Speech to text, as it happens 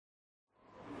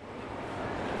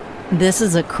This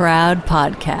is a Crowd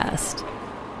podcast.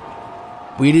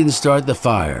 We Didn't Start the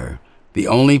Fire, the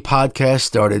only podcast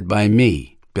started by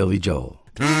me, Billy Joel.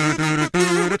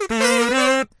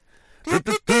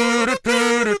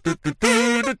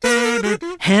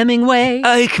 Hemingway,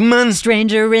 Eichmann,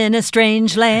 stranger in a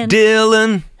strange land.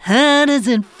 Dylan, How does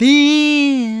it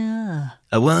feel?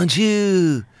 I want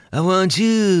you, I want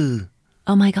you.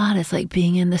 Oh my God, it's like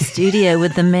being in the studio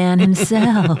with the man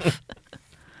himself.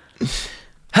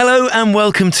 Hello and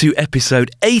welcome to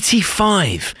episode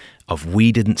 85 of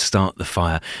We Didn't Start the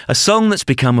Fire, a song that's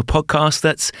become a podcast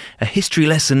that's a history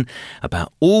lesson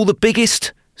about all the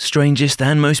biggest, strangest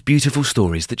and most beautiful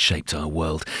stories that shaped our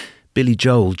world. Billy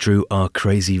Joel drew our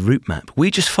crazy route map.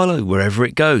 We just follow wherever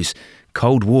it goes.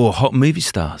 Cold War, hot movie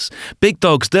stars, big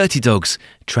dogs, dirty dogs,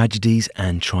 tragedies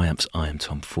and triumphs. I am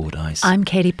Tom Fordyce. I'm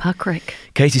Katie Puckrick.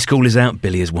 Katie's school is out.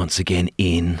 Billy is once again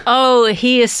in. Oh,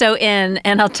 he is so in.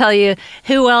 And I'll tell you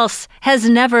who else has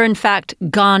never, in fact,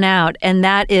 gone out. And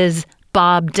that is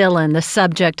Bob Dylan, the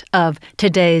subject of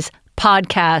today's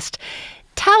podcast.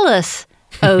 Tell us,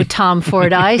 oh, Tom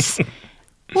Fordyce,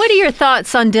 what are your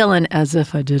thoughts on Dylan? As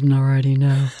if I didn't already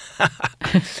know.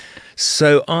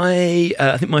 So I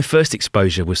think my first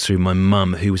exposure was through my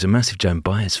mum, who was a massive Joan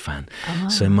Baez fan. Oh.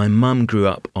 So my mum grew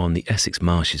up on the Essex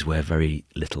marshes where very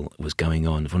little was going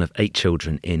on, one of 8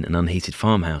 children in an unheated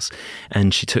farmhouse.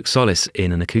 And she took solace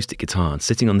in an acoustic guitar and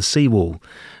sitting on the seawall,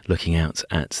 looking out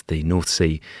at the North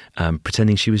Sea,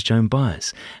 pretending she was Joan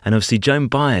Baez. And obviously Joan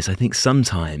Baez, I think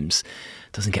sometimes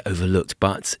doesn't get overlooked,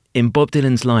 but in Bob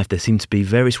Dylan's life there seem to be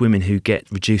various women who get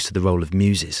reduced to the role of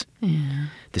muses,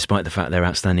 despite the fact they're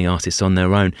outstanding artists on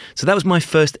their own. So that was my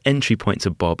first entry point to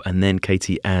Bob. And then,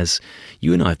 Katie, as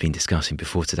you and I have been discussing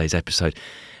before today's episode,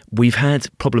 we've had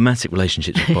problematic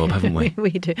relationships with Bob, haven't we?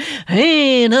 We do.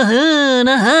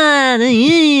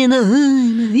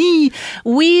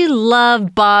 We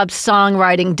love Bob's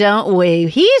songwriting, don't we?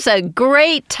 He's a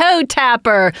great toe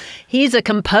tapper. He's a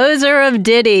composer of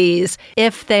ditties,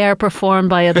 if they are performed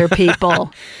by other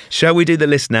people. Shall we do the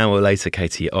list now or later,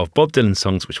 Katie, of Bob Dylan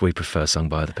songs which we prefer sung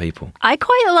by other people? I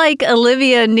quite like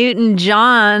Olivia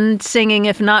Newton-John singing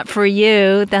If Not For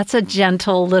You. That's a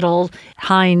gentle little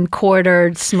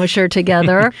hind-quartered smusher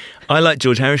together. I like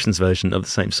George Harrison's version of the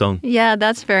same song. Yeah,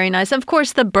 that's very nice. Of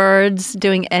course, the Byrds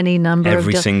doing any number of...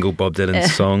 Every single Bob Dylan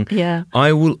song. Yeah.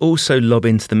 I will also lob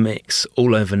into the mix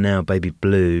All Over Now, Baby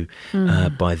Blue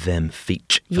by them,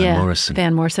 Feach, Van Morrison.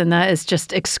 Van Morrison, that is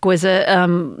just exquisite.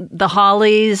 The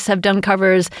Hollies have done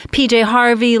covers. PJ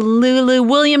Harvey, Lulu,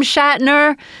 William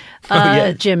Shatner,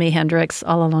 Jimi Hendrix,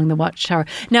 all along the Watchtower.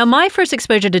 Now, my first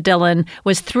exposure to Dylan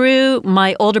was through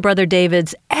my older brother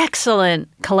David's excellent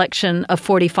collection of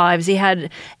 45s. He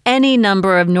had any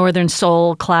number of Northern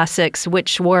Soul classics,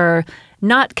 which were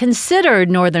not considered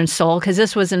Northern Soul, because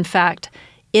this was, in fact,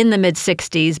 in the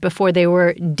mid-'60s before they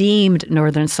were deemed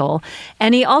Northern Soul.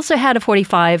 And he also had a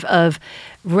 45 of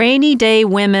Rainy Day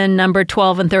Women, number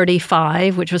 12 and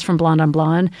 35, which was from Blonde on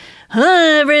Blonde.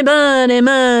 Everybody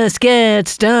must get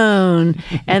stoned.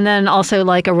 And then also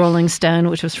like a Rolling Stone,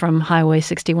 which was from Highway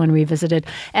 61 Revisited.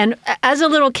 And as a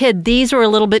little kid, these were a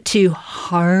little bit too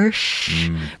harsh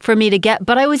for me to get.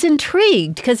 But I was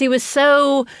intrigued because he was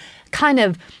so kind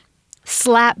of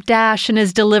slapdash in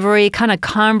his delivery, kind of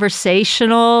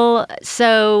conversational.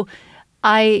 So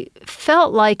I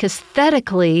felt like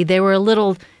aesthetically they were a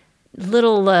little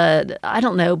I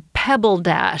don't know, pebble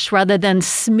dash rather than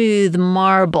smooth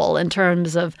marble in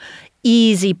terms of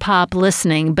easy pop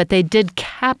listening, but they did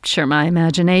capture my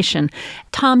imagination.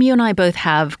 Tom, you and I both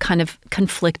have kind of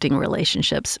conflicting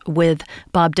relationships with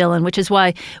Bob Dylan, which is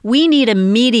why we need a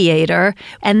mediator,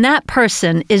 and that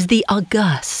person is the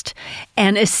august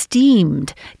and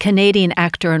esteemed Canadian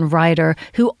actor and writer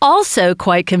who also,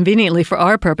 quite conveniently for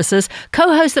our purposes,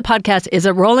 co-hosts the podcast Is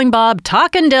It Rolling Bob?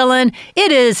 Talkin' Dylan.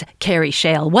 It is Carrie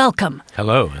Shale. Welcome.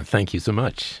 Hello, and thank you so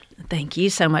much. Thank you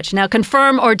so much. Now,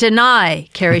 confirm or deny,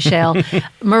 Carrie Shale.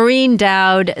 Maureen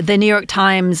Dowd, the New York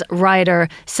Times writer,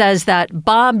 says that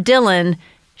Bob Dylan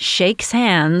shakes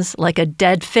hands like a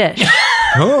dead fish.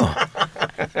 Oh.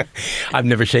 I've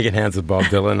never shaken hands with Bob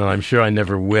Dylan, and I'm sure I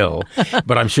never will,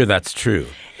 but I'm sure that's true.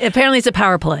 Apparently it's a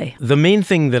power play. The main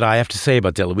thing that I have to say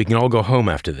about Dylan, we can all go home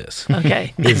after this,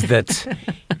 okay, is that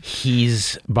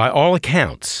he's, by all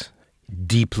accounts,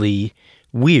 deeply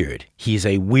weird. He's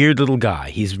a weird little guy.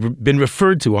 He's been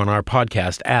referred to on our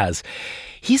podcast as,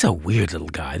 he's a weird little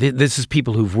guy. This is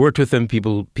people who've worked with him,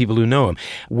 people who know him.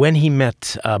 When he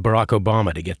met Barack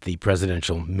Obama to get the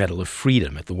Presidential Medal of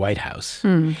Freedom at the White House,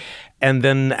 and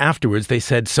then afterwards they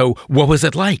said, so what was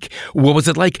it like? What was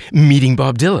it like meeting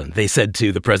Bob Dylan? They said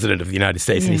to the President of the United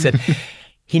States, and he said,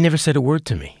 He never said a word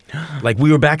to me. Like, we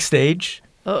were backstage.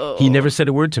 Oh. He never said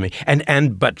a word to me.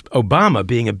 But Obama,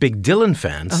 being a big Dylan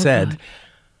fan, said, God.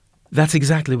 That's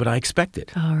exactly what I expected.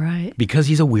 All right. Because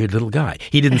he's a weird little guy.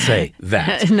 He didn't say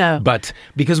that. No. But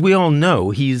because we all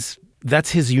know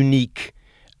that's his unique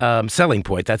selling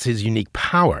point. That's his unique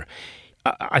power.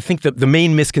 I think that the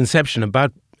main misconception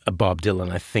about Bob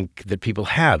Dylan, I think, that people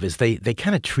have is they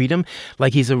kind of treat him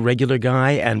like he's a regular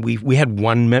guy. And we had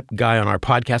one guy on our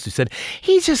podcast who said,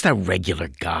 he's just a regular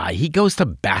guy. He goes to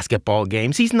basketball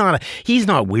games. He's not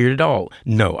weird at all.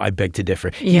 No, I beg to differ.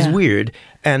 He's weird,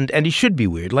 and he should be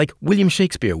weird. Like William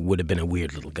Shakespeare would have been a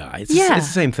weird little guy. It's the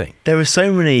same thing. There are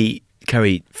so many,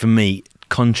 Kerry, for me,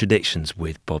 contradictions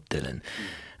with Bob Dylan.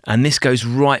 And this goes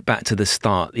right back to the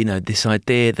start, this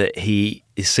idea that he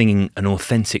is singing an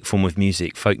authentic form of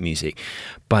music, folk music,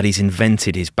 but he's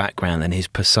invented his background and his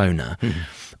persona.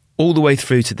 All the way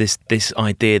through to this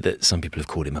idea that some people have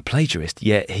called him a plagiarist,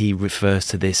 yet he refers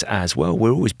to this as, well,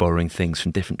 we're always borrowing things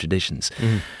from different traditions.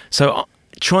 So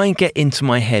try and get into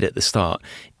my head at the start.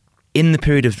 In the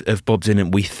period of Bob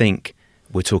Dylan, we think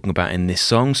we're talking about in this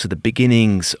song, so the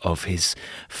beginnings of his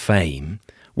fame.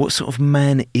 What sort of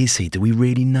man is he? Do we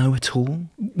really know at all?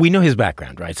 We know his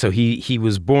background, right? So he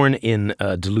was born in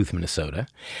Duluth, Minnesota,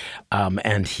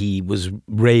 and he was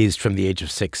raised from the age of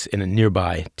 6 in a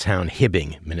nearby town,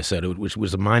 Hibbing, Minnesota, which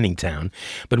was a mining town,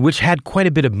 but which had quite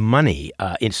a bit of money,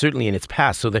 certainly in its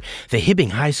past. So the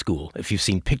Hibbing High School, if you've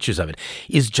seen pictures of it,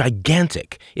 is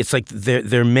gigantic. It's like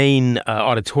their main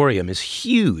auditorium is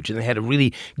huge, and they had a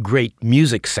really great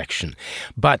music section.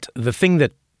 But the thing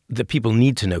that people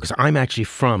need to know, because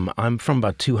I'm from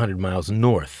about 200 miles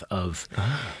north of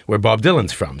where Bob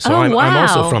Dylan's from. So I'm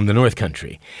also from the North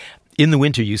Country. In the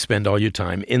winter, you spend all your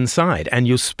time inside, and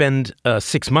you'll spend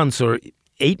 6 months or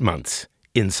 8 months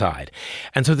inside.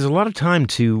 And so there's a lot of time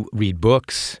to read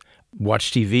books,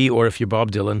 watch TV, or if you're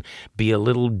Bob Dylan, be a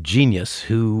little genius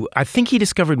who, I think he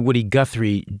discovered Woody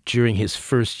Guthrie during his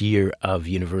first year of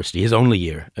university, his only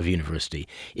year of university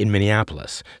in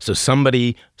Minneapolis. So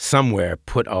somebody somewhere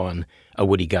put on a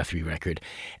Woody Guthrie record,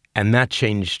 and that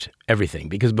changed everything,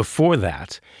 because before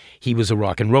that, he was a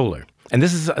rock and roller. And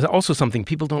this is also something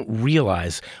people don't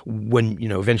realize when,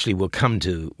 eventually we'll come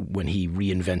to when he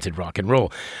reinvented rock and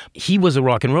roll. He was a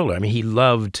rock and roller. I mean, he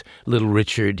loved Little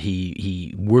Richard.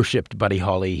 He worshipped Buddy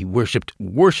Holly. He worshipped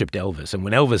Elvis. And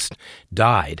when Elvis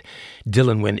died,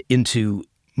 Dylan went into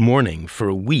mourning for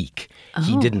a week.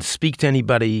 He didn't speak to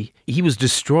anybody. He was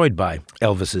destroyed by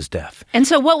Elvis's death. And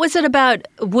so what was it about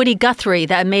Woody Guthrie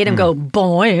that made him go,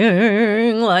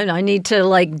 boing, I need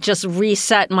to just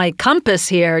reset my compass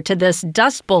here to this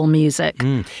Dust Bowl music?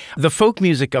 The folk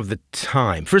music of the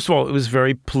time, first of all, it was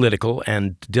very political,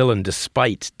 and Dylan,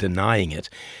 despite denying it,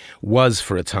 was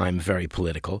for a time very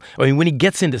political. I mean, when he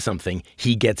gets into something,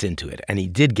 he gets into it, and he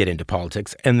did get into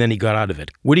politics, and then he got out of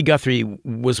it. Woody Guthrie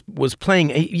was playing,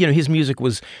 his music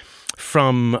was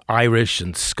from Irish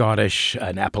and Scottish,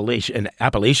 and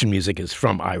Appalachian music is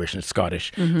from Irish and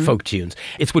Scottish folk tunes.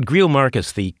 It's what Greil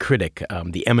Marcus, the critic,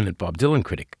 the eminent Bob Dylan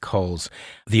critic, calls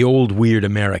the old weird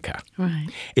America. Right.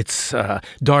 It's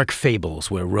dark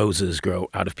fables where roses grow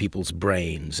out of people's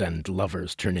brains and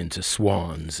lovers turn into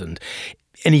swans, and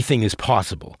anything is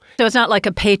possible. So it's not like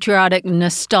a patriotic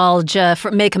nostalgia for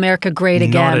Make America Great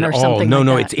Again or something like that?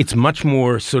 No, it's much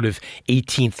more sort of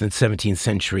 18th and 17th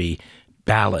century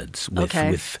ballads with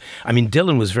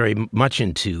Dylan was very much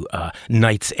into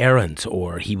knights errant,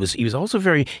 or he was also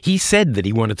he said that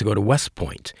he wanted to go to West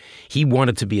Point. He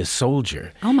wanted to be a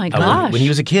soldier. Oh my gosh. When he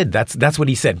was a kid, that's what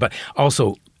he said. But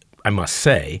also, I must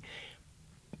say,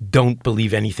 don't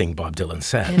believe anything Bob Dylan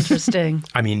says. Interesting.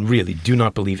 I mean, really, do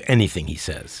not believe anything he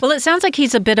says. Well, it sounds like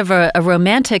he's a bit of a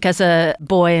romantic as a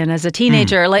boy and as a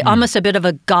teenager, almost a bit of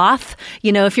a goth,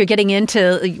 if you're getting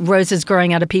into roses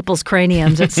growing out of people's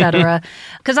craniums, et cetera.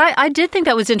 Because I did think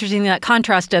that was interesting, that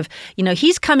contrast of,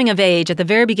 he's coming of age at the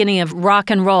very beginning of rock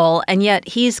and roll, and yet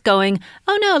he's going,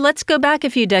 oh no, let's go back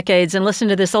a few decades and listen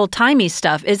to this old-timey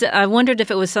stuff. I wondered if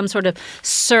it was some sort of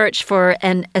search for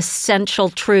an essential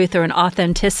truth or an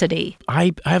authenticity.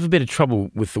 I have a bit of trouble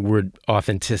with the word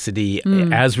authenticity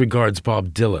as regards Bob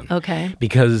Dylan. Okay.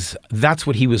 Because that's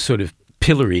what he was sort of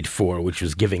pilloried for, which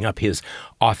was giving up his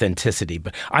authenticity.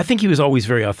 But I think he was always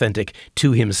very authentic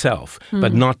to himself,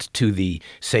 but not to the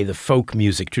folk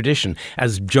music tradition.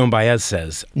 As Joan Baez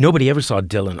says, nobody ever saw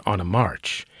Dylan on a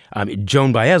march.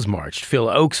 Joan Baez marched, Phil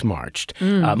Oakes marched,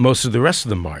 most of the rest of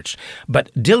them marched.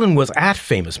 But Dylan was at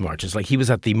famous marches, like he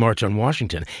was at the March on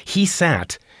Washington. He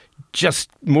sat just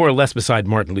more or less beside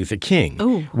Martin Luther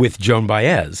King with Joan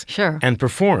Baez and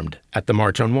performed at the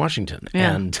March on Washington.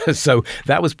 Yeah. And so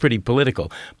that was pretty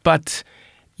political. But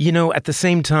You know, at the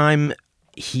same time,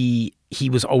 he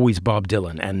was always Bob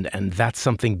Dylan, and that's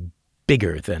something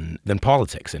bigger than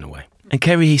politics in a way. And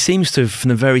Kerry, he seems to, from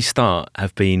the very start,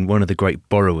 have been one of the great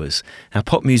borrowers. Now,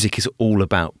 pop music is all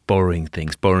about borrowing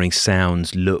things, borrowing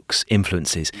sounds, looks,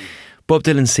 influences. Bob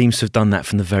Dylan seems to have done that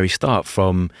from the very start,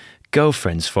 from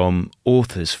girlfriends, from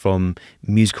authors, from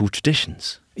musical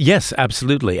traditions. Yes,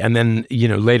 absolutely. And then, you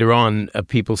know, later on,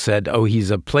 people said, oh,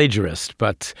 he's a plagiarist,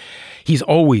 but he's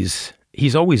always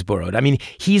borrowed. I mean,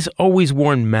 he's always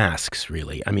worn masks,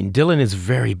 really. I mean, Dylan is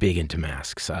very big into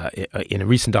masks. In a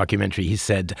recent documentary, he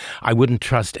said, I wouldn't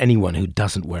trust anyone who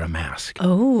doesn't wear a mask.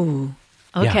 Oh,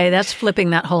 okay. That's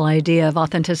flipping that whole idea of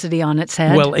authenticity on its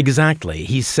head. Well, exactly.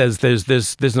 He says there's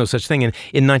no such thing. And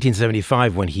in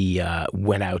 1975, when he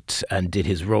went out and did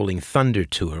his Rolling Thunder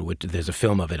tour, which there's a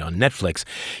film of it on Netflix,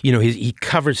 you know, he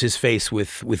covers his face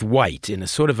with white in a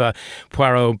sort of a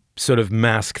Poirot sort of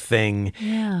mask thing.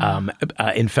 Yeah.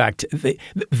 In fact,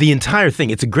 the entire thing,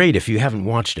 it's great if you haven't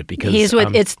watched it because he's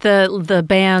with it's the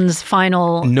band's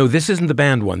final. No, this isn't the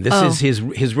band one. This is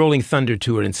his Rolling Thunder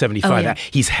tour in '75. Oh, yeah.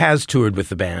 He has toured with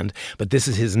the band, but this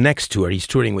is his next tour. He's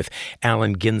touring with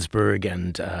Allen Ginsberg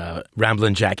and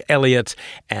Ramblin' Jack Elliott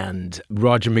and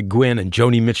Roger McGuinn, and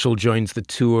Joni Mitchell joins the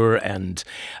tour. And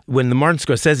when the Martin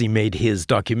Scorsese made his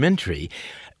documentary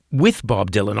with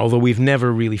Bob Dylan, although we've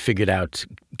never really figured out,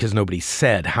 because nobody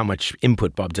said how much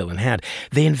input Bob Dylan had,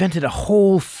 they invented a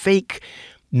whole fake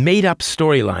made-up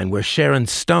storyline where Sharon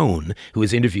Stone, who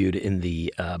was interviewed in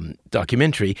the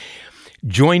documentary,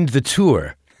 joined the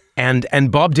tour.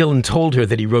 And Bob Dylan told her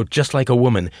that he wrote Just Like a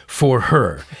Woman for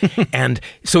her. And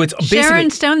so it's basically... Sharon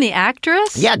Stone, the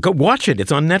actress? Yeah, go watch it.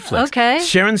 It's on Netflix. Okay.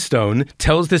 Sharon Stone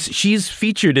tells this. She's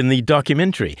featured in the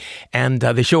documentary. And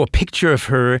they show a picture of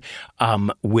her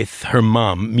with her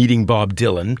mom meeting Bob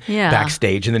Dylan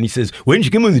backstage. And then he says, why don't you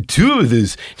come on the tour with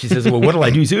us? She says, well, what'll I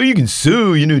do? He says, oh, you can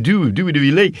sew, you know, do whatever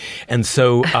you like. And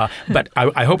so, but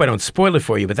I hope I don't spoil it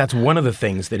for you, but that's one of the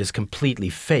things that is completely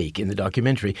fake in the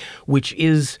documentary, which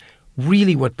is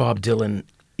really what Bob Dylan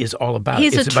is all about.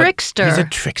 He's a trickster. He's a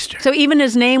trickster. So even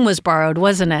his name was borrowed,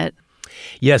 wasn't it?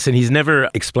 Yes, and he's never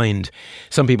explained.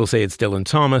 Some people say it's Dylan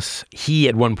Thomas. He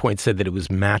at one point said that it was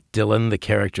Matt Dillon, the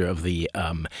character of the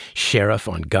sheriff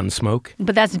on Gunsmoke.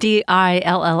 But that's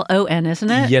Dillon, isn't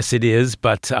it? Yes, it is.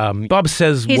 But Bob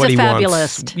says he's what he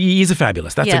fabulist. wants. He's a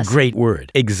fabulist. That's yes. a great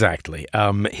word. Exactly.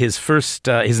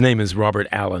 His name is Robert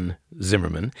Allen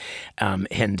Zimmerman,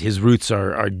 and his roots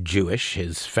are Jewish.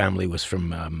 His family was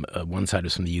from one side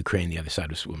was from the Ukraine, the other side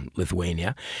was from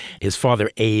Lithuania. His father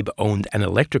Abe owned an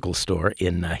electrical store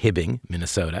in Hibbing,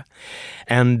 Minnesota,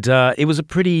 and it was a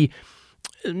pretty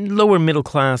lower middle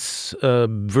class,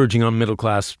 verging on middle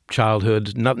class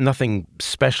childhood. Nothing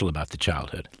special about the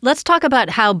childhood. Let's talk about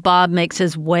how Bob makes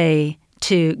his way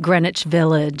to Greenwich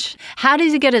Village. How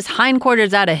does he get his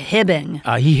hindquarters out of Hibbing?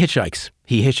 He hitchhikes.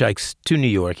 He hitchhikes to New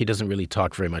York. He doesn't really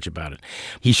talk very much about it.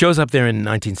 He shows up there in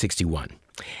 1961,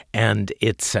 and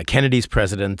it's Kennedy's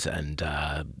president and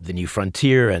the new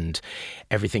frontier, and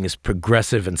everything is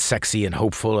progressive and sexy and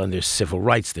hopeful, and there's civil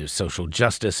rights, there's social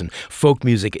justice, and folk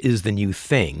music is the new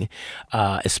thing,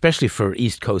 especially for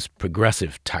East Coast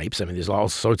progressive types. I mean, there's all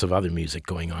sorts of other music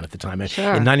going on at the time. Sure.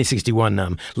 In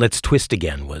 1961, Let's Twist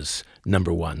Again was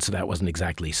number one, so that wasn't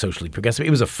exactly socially progressive.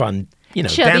 It was a fun, Chubby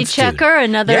dance Checker, tune.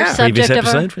 another subject of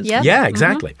episode, for instance. Yeah,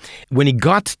 exactly. Mm-hmm. When he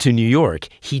got to New York,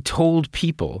 he told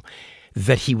people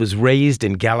that he was raised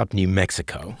in Gallup, New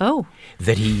Mexico. Oh.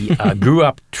 That he grew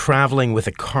up traveling with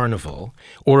a carnival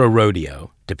or a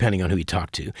rodeo, depending on who he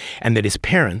talked to, and that his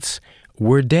parents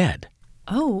were dead.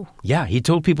 Oh. Yeah, he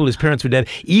told people his parents were dead.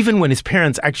 Even when his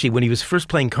parents, actually, when he was first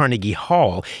playing Carnegie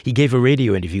Hall, he gave a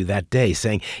radio interview that day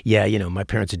saying, yeah, my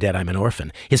parents are dead, I'm an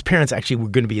orphan. His parents actually were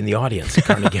going to be in the audience at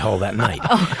Carnegie Hall that night.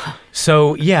 Oh.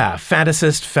 So, yeah,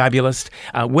 fantasist, fabulous.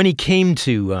 When he came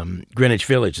to Greenwich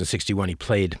Village in 1961, he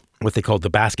played what they called the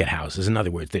basket houses. In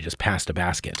other words, they just passed a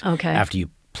basket after you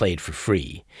played for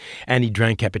free. And he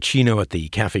drank cappuccino at the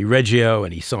Cafe Reggio,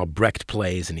 and he saw Brecht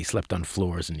plays, and he slept on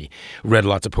floors, and he read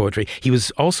lots of poetry. He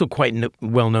was also quite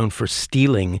well known for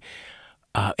stealing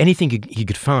anything he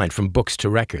could find, from books to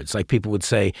records. Like people would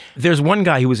say, there's one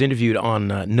guy who was interviewed on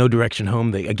No Direction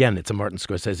Home. Again, it's a Martin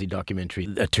Scorsese documentary,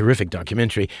 a terrific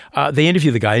documentary. They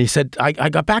interviewed the guy, and he said, I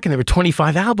got back and there were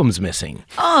 25 albums missing.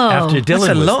 Oh, after Dylan that's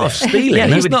a was lot there. of stealing.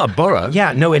 That's not a borrow.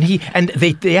 Yeah, no, and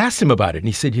they asked him about it, and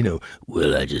he said,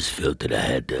 Well, I just felt that I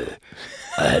had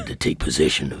to take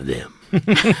possession of them.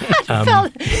 I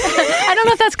don't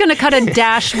know if that's going to cut a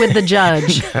dash with the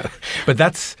judge. But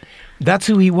that's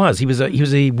who he was. He was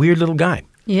a weird little guy.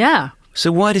 Yeah.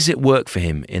 So why does it work for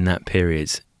him in that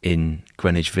period in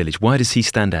Greenwich Village? Why does he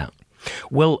stand out?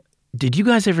 Well, did you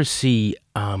guys ever see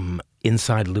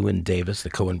Inside Llewyn Davis, the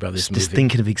Coen brothers movie? Just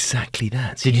thinking of exactly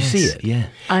that. Did you see it? Yeah.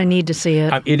 I need to see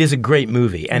it. It is a great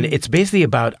movie, and it's basically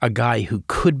about a guy who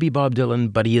could be Bob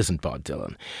Dylan, but he isn't Bob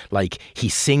Dylan. Like, he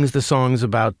sings the songs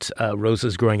about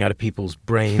roses growing out of people's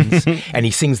brains, and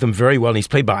he sings them very well, and he's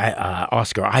played by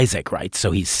Oscar Isaac, right?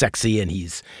 So he's sexy, and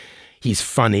he's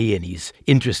funny, and he's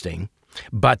interesting,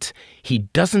 but he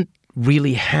doesn't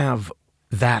really have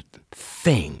that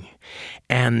thing.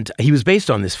 And he was based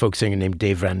on this folk singer named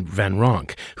Dave Van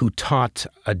Ronk, who taught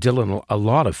Dylan a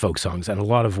lot of folk songs, and a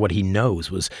lot of what he knows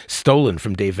was stolen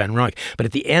from Dave Van Ronk. But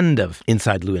at the end of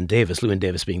Inside Llewyn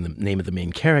Davis being the name of the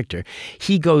main character,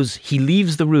 he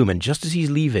leaves the room, and just as he's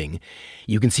leaving,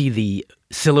 you can see the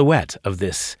silhouette of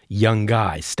this young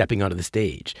guy stepping onto the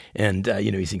stage. And,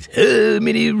 he sings, "How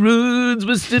many roads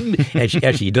must it be?"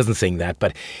 Actually, he doesn't sing that,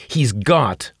 but he's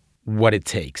got what it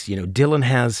takes. Dylan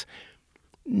has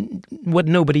what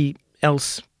nobody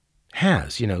else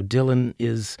has. Dylan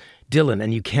is Dylan,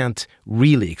 and you can't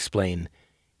really explain,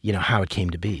 how it came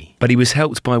to be. But he was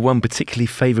helped by one particularly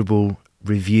favourable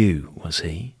review, was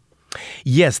he?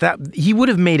 Yes, that he would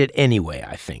have made it anyway,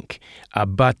 I think.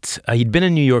 But he'd been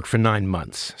in New York for 9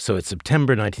 months, so it's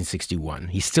September 1961.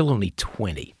 He's still only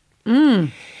 20.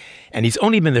 And he's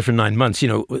only been there for 9 months.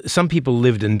 Some people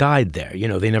lived and died there.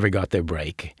 They never got their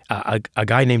break. A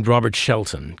guy named Robert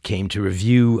Shelton came to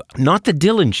review, not the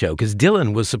Dylan show, because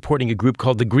Dylan was supporting a group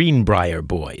called the Greenbrier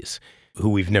Boys, who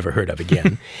we've never heard of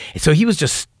again. So he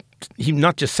was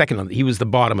not just second, he was the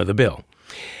bottom of the bill.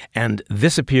 And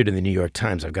this appeared in the New York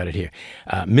Times. I've got it here.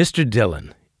 Mr.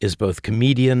 Dylan is both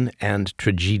comedian and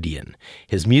tragedian.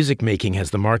 His music making has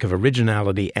the mark of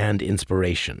originality and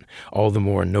inspiration, all the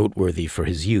more noteworthy for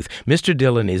his youth. Mr.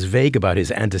 Dylan is vague about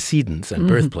his antecedents and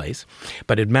birthplace,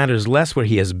 but it matters less where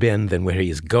he has been than where he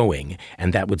is going,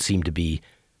 and that would seem to be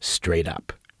straight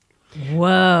up.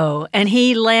 Whoa. And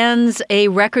he lands a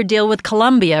record deal with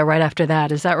Columbia right after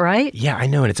that. Is that right? Yeah, I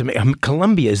know. And it's amazing.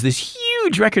 Columbia is this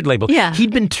huge record label. Yeah.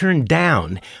 He'd been turned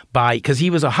down because he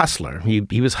was a hustler.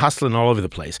 He was hustling all over the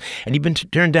place. And he'd been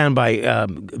turned down by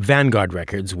Vanguard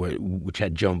Records, which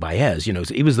had Joan Baez. So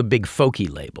it was the big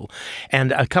folky label.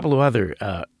 And a couple of other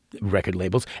record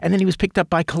labels. And then he was picked up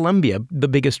by Columbia, the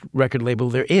biggest record label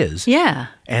there is. Yeah.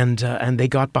 And they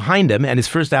got behind him, and his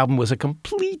first album was a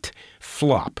complete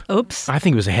flop. Oops. I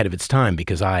think it was ahead of its time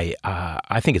because I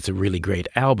think it's a really great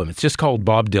album. It's just called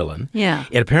Bob Dylan. Yeah.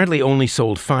 It apparently only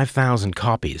sold 5,000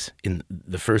 copies in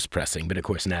the first pressing, but of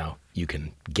course now you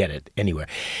can get it anywhere.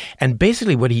 And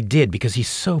basically what he did, because he's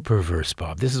so perverse,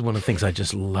 Bob, this is one of the things I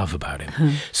just love about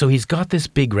him. So he's got this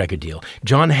big record deal.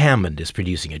 John Hammond is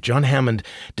producing it. John Hammond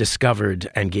discovered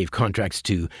and gave contracts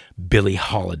to Billie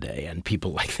Holiday and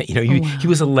people like that. He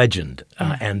was a legend.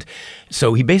 And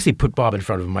so he basically put Bob in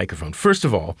front of a microphone. First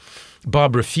of all,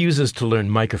 Bob refuses to learn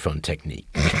microphone technique.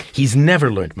 He's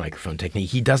never learned microphone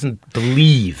technique. He doesn't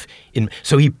believe in...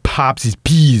 So he pops his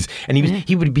peas, and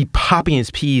he would be popping his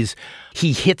peas.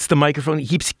 He hits the microphone. He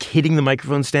keeps hitting the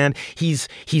microphone stand. He's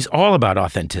all about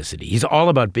authenticity. He's all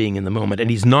about being in the moment, and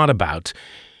he's not about,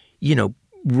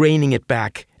 reining it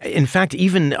back. In fact,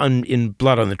 even in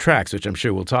Blood on the Tracks, which I'm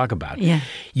sure we'll talk about,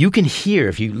 you can hear,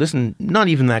 if you listen not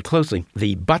even that closely,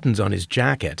 the buttons on his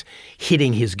jacket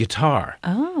hitting his guitar.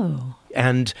 Oh.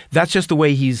 And that's just the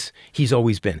way he's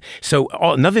always been. So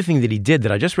another thing that he did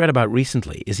that I just read about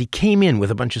recently is he came in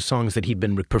with a bunch of songs that he'd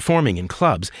been performing in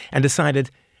clubs and decided,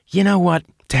 you know what?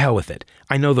 To hell with it.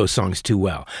 I know those songs too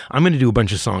well. I'm going to do a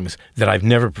bunch of songs that I've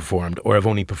never performed or have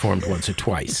only performed once or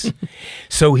twice.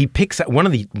 So he picks out, one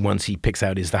of the ones he picks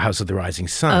out is The House of the Rising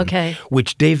Sun,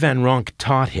 which Dave Van Ronk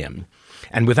taught him.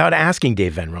 And without asking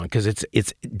Dave Van Ronk, because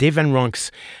it's Dave Van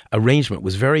Ronk's arrangement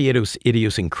was very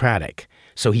idiosyncratic.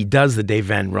 So he does the Dave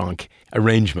Van Ronk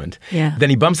arrangement. Yeah. Then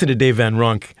he bumps into Dave Van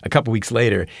Ronk a couple weeks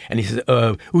later, and he says,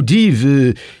 Dave,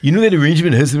 you know that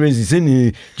arrangement has the Rising Sun.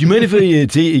 Do you mind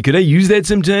if could I use that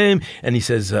sometime? And he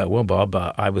says, well, Bob,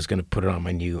 I was going to put it on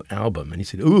my new album. And he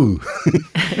said, ooh.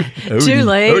 Too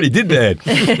late. I already did that.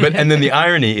 And then the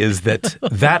irony is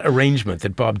that arrangement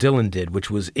that Bob Dylan did,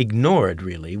 which was ignored,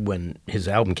 really, when his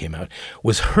album came out,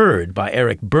 was heard by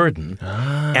Eric Burdon.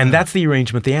 And that's the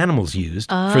arrangement the Animals used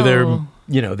for their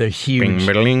huge...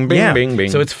 Bing, bing, bing,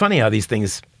 bing. So it's funny how these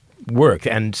things work.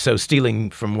 And so stealing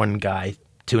from one guy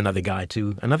to another guy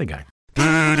to another guy.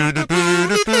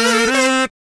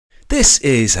 This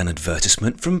is an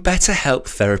advertisement from BetterHelp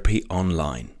Therapy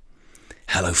Online.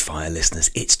 Hello, Fire listeners.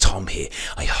 It's Tom here.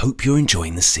 I hope you're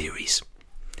enjoying the series.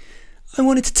 I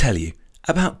wanted to tell you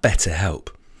about BetterHelp.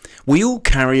 We all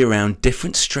carry around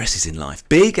different stresses in life,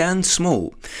 big and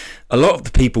small. A lot of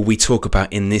the people we talk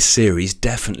about in this series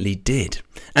definitely did.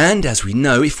 And as we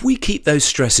know, if we keep those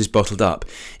stresses bottled up,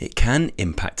 it can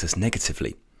impact us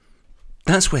negatively.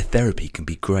 That's where therapy can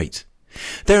be great.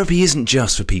 Therapy isn't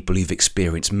just for people who've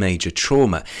experienced major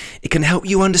trauma. It can help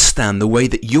you understand the way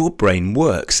that your brain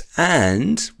works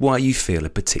and why you feel a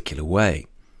particular way.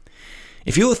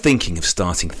 If you're thinking of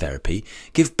starting therapy,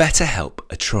 give BetterHelp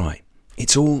a try.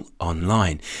 It's all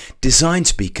online, designed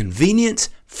to be convenient,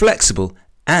 flexible,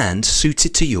 and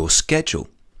suited to your schedule.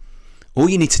 All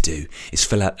you need to do is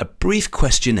fill out a brief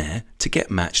questionnaire to get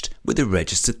matched with a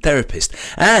registered therapist,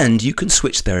 and you can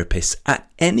switch therapists at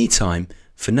any time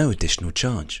for no additional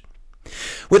charge.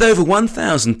 With over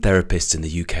 1,000 therapists in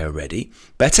the UK already,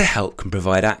 BetterHelp can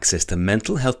provide access to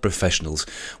mental health professionals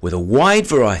with a wide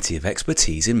variety of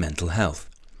expertise in mental health.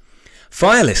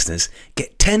 Fire listeners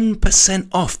get 10%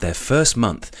 off their first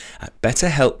month at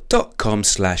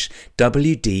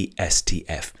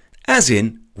betterhelp.com/WDSTF, as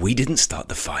in, we didn't start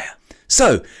the fire.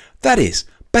 So, that is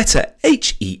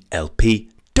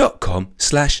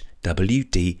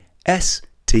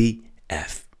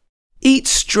betterhelp.com/WDSTF. Eat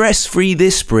stress-free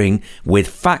this spring with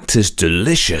Factor's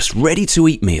delicious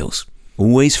ready-to-eat meals.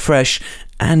 Always fresh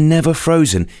and never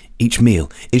frozen, each meal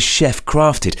is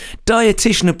chef-crafted,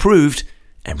 dietitian-approved,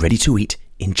 and ready to eat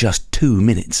in just 2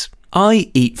 minutes. I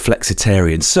eat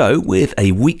flexitarian, so with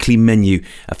a weekly menu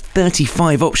of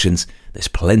 35 options, there's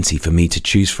plenty for me to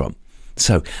choose from.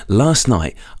 So last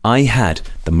night I had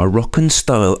the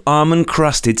Moroccan-style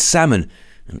almond-crusted salmon,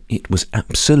 and it was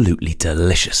absolutely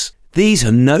delicious. These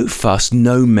are no-fuss,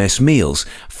 no-mess meals.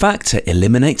 Factor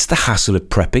eliminates the hassle of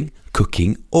prepping,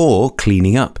 cooking, or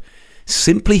cleaning up.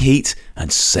 Simply heat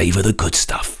and savour the good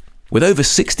stuff. With over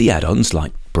 60 add-ons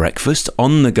like breakfast,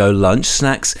 on-the-go lunch,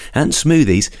 snacks, and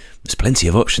smoothies, there's plenty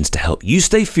of options to help you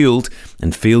stay fueled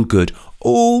and feel good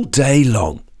all day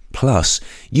long. Plus,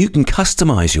 you can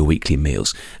customise your weekly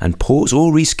meals and pause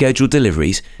or reschedule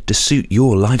deliveries to suit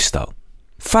your lifestyle.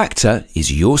 Factor is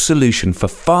your solution for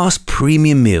fast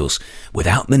premium meals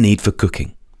without the need for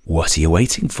cooking. What are you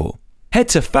waiting for? Head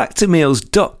to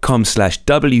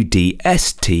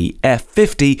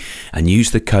factormeals.com/WDSTF50 and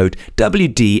use the code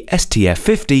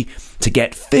WDSTF50 to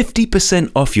get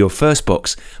 50% off your first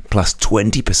box plus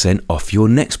 20% off your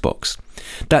next box.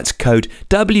 That's code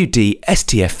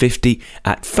WDSTF50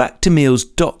 at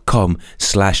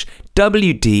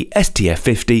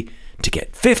factormeals.com/WDSTF50 to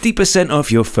get 50%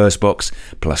 off your first box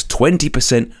plus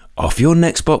 20% off your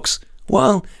next box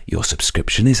while your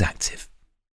subscription is active.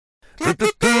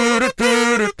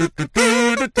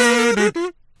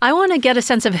 I want to get a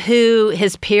sense of who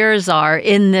his peers are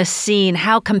in this scene.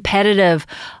 How competitive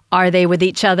are they with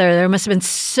each other? There must have been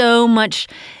so much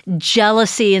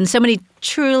jealousy and so many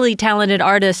truly talented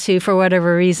artists who, for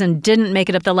whatever reason, didn't make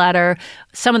it up the ladder.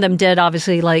 Some of them did,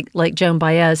 obviously, like Joan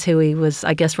Baez, who he was,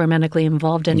 I guess, romantically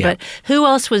involved in. Yeah. But who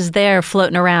else was there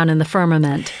floating around in the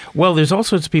firmament? Well, there's all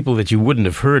sorts of people that you wouldn't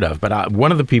have heard of, but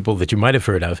one of the people that you might have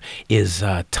heard of is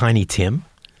Tiny Tim.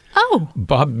 Oh.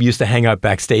 Bob used to hang out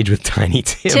backstage with Tiny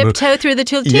Tim. Tiptoe through the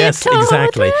tulips. Yes,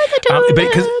 exactly.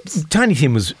 Because Because Tiny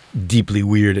Tim was deeply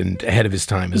weird and ahead of his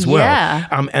time as well.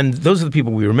 Yeah. And those are the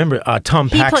people we remember. Tom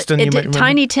Paxton, you might remember.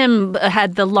 Tiny Tim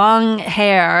had the long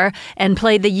hair and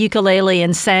played the ukulele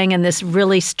and sang in this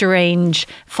really strange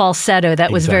falsetto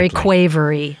that was very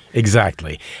quavery.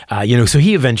 Exactly. So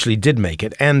he eventually did make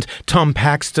it. And Tom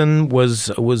Paxton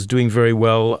was doing very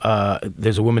well.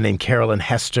 There's a woman named Carolyn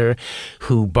Hester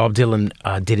who Bob Dylan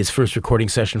did his first recording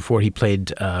session for. He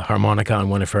played harmonica on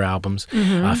one of her albums.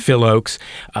 Phil Oakes,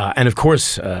 and of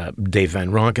course Dave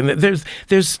Van Ronk. And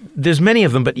there's many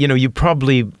of them, but you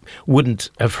probably wouldn't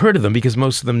have heard of them because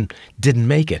most of them didn't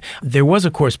make it. There was,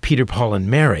 of course, Peter, Paul, and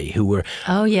Mary who were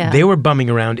they were bumming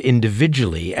around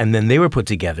individually, and then they were put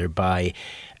together by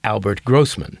Albert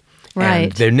Grossman. Right.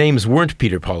 And their names weren't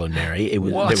Peter, Paul, and Mary.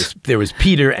 There was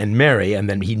Peter and Mary, and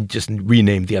then he just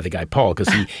renamed the other guy Paul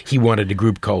because he wanted a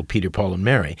group called Peter, Paul, and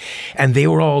Mary. And they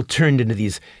were all turned into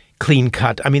these clean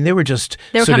cut. I mean, they were just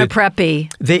kind of preppy.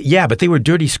 But they were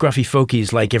dirty, scruffy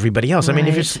folkies like everybody else. Right. I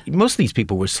mean, most of these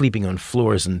people were sleeping on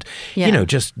floors and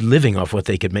just living off what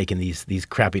they could make in these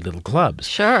crappy little clubs.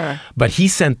 Sure. But he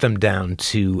sent them down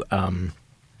to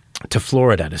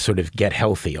Florida to sort of get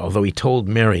healthy, although he told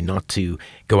Mary not to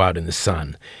go out in the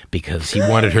sun because he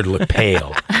wanted her to look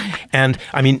pale. And,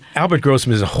 I mean, Albert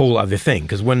Grossman is a whole other thing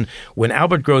because when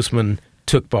Albert Grossman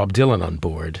took Bob Dylan on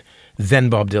board, then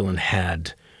Bob Dylan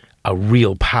had a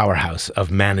real powerhouse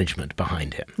of management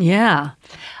behind him. Yeah.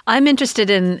 I'm interested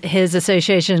in his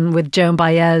association with Joan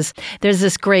Baez. There's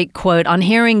this great quote. On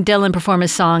hearing Dylan perform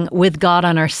his song, With God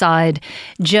on Our Side,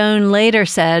 Joan later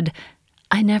said,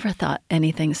 I never thought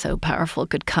anything so powerful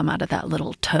could come out of that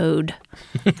little toad.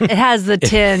 It has the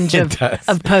tinge of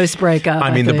post-breakup.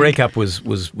 I mean, the think. breakup was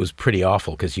pretty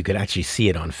awful because you could actually see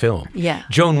it on film. Yeah.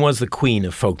 Joan was the queen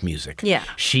of folk music. Yeah.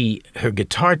 Her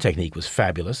guitar technique was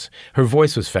fabulous. Her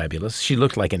voice was fabulous. She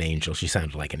looked like an angel. She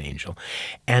sounded like an angel.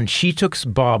 And she took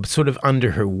Bob sort of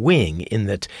under her wing in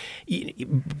that,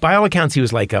 by all accounts, he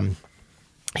was like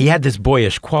he had this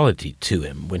boyish quality to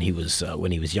him when he was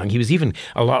young. He was even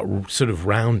a lot sort of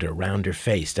rounder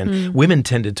faced, and women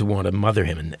tended to want to mother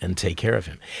him and take care of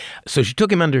him. So she took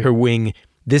him under her wing.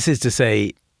 This is to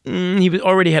say, he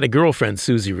already had a girlfriend,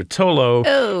 Susie Rotolo,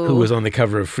 who was on the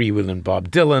cover of Free Will and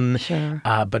Bob Dylan. Sure.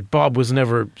 But Bob was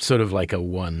never sort of like a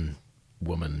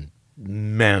one-woman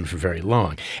man for very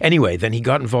long. Anyway, then he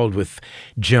got involved with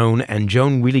Joan, and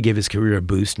Joan really gave his career a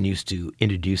boost and used to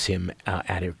introduce him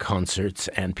at her concerts,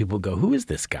 and people would go, who is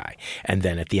this guy? And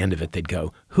then at the end of it, they'd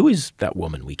go, who is that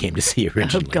woman we came to see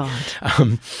originally? Oh,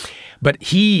 God. But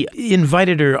he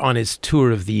invited her on his tour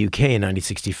of the UK in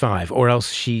 1965, or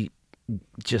else she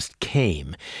just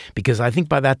came, because I think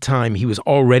by that time he was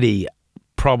already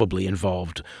probably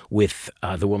involved with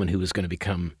the woman who was going to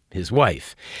become his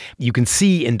wife. You can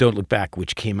see in Don't Look Back,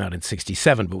 which came out in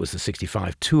 67, but was the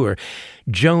 65 tour,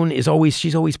 Joan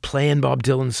she's always playing Bob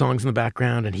Dylan songs in the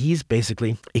background, and he's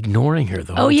basically ignoring her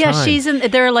the whole time. Oh, yeah,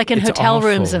 they're like in It's hotel awful.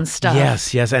 rooms and stuff.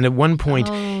 Yes. And at one point,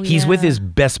 he's with his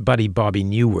best buddy, Bobby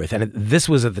Newworth. And this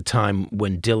was at the time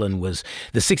when Dylan was,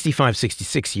 the 65,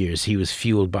 66 years, he was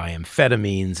fueled by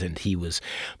amphetamines, and he was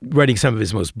writing some of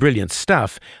his most brilliant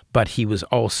stuff, but he was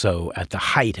also at the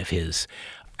height of his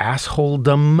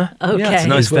assholedom. Okay. Yeah, it's a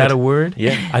nice Is that word. a word?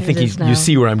 Yeah. I think It is now. you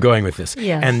see where I'm going with this.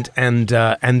 Yes.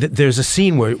 And there's a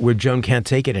scene where Joan can't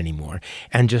take it anymore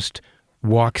and just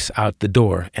walks out the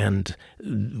door, and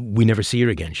we never see her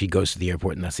again. She goes to the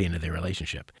airport, and that's the end of their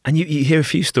relationship. And you hear a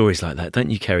few stories like that,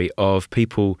 don't you, Kerry, of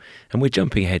people, and we're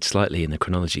jumping ahead slightly in the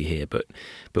chronology here, but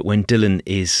when Dylan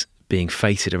is being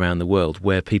feted around the world,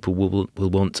 where people will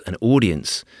want an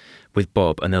audience with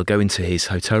Bob, and they'll go into his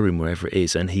hotel room, wherever it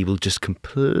is, and he will just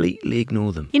completely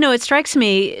ignore them. You know, it strikes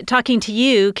me, talking to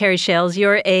you, Kerry Shales,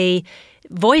 you're a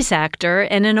voice actor,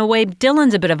 and in a way,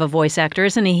 Dylan's a bit of a voice actor,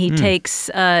 isn't he? He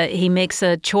makes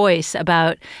a choice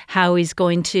about how he's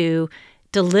going to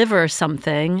deliver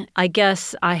something. I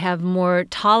guess I have more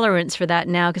tolerance for that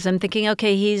now, because I'm thinking,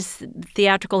 okay, he's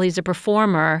theatrical, he's a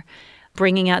performer,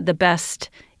 bringing out the best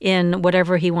in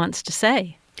whatever he wants to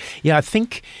say. Yeah, I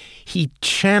think he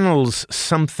channels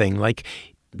something like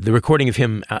the recording of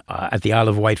him at the Isle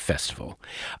of Wight Festival,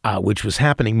 which was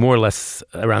happening more or less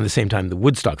around the same time the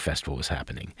Woodstock Festival was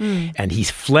happening. And he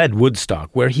fled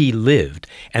Woodstock, where he lived,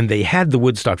 and they had the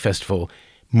Woodstock Festival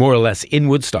more or less in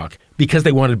Woodstock because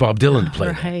they wanted Bob Dylan to play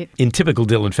there. Right. In typical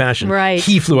Dylan fashion. Right.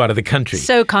 He flew out of the country.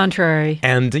 So contrary.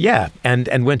 And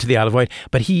and went to the Isle of Wight.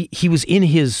 But he was in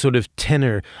his sort of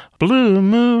tenor, blue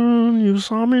moon, you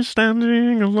saw me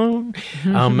standing alone.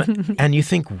 And you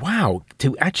think, wow,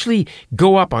 to actually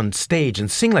go up on stage and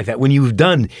sing like that when you've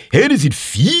done, how does it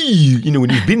feel? You know,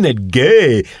 when you've been that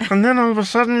gay. And then all of a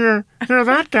sudden you're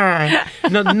that guy.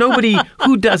 No, nobody,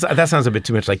 who does, that sounds a bit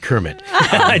too much like Kermit.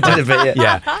 I did a bit,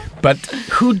 yeah. Yeah. But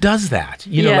who does that?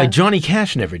 You know, Yeah. like Johnny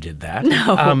Cash never did that.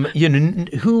 No. You know,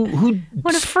 who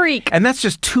What a freak. and that's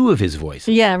just two of his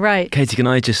voices. Yeah, right. Katie, can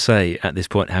I just say at this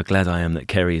point how glad I am that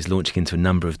Kerry is launching into a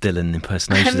number of Dylan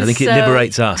impersonations. I'm I think it so-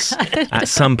 liberates us at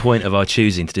some point of our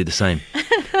choosing to do the same.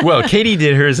 Well, Katie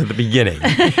did hers at the beginning,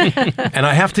 and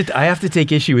I have to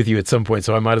take issue with you at some point,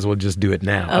 so I might as well just do it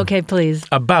now. Okay, please.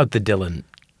 About the Dylan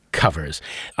covers.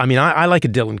 I mean, I like a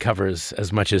Dylan covers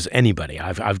as much as anybody.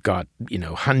 I've got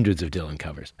hundreds of Dylan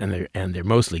covers, and they're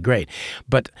mostly great,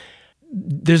 but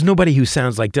there's nobody who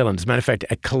sounds like Dylan. As a matter of fact,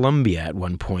 at Columbia at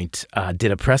one point did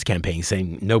a press campaign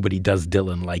saying nobody does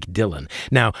Dylan like Dylan.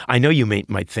 Now, I know you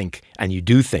might think, and you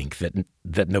do think,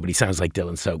 that nobody sounds like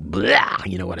Dylan, so blah,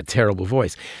 what a terrible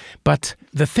voice. But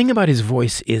the thing about his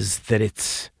voice is that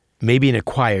it's maybe an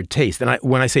acquired taste. And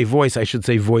when I say voice, I should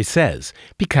say voices,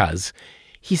 because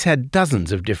he's had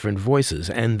dozens of different voices,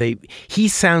 and he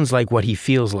sounds like what he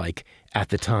feels like at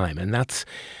the time. And that's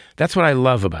what I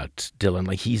love about Dylan.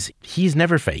 Like he's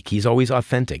never fake. He's always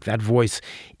authentic. That voice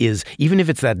is, even if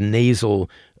it's that nasal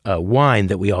whine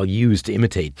that we all use to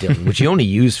imitate Dylan, which he only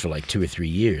used for like 2 or 3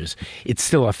 years, it's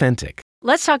still authentic.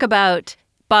 Let's talk about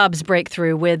Bob's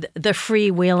breakthrough with the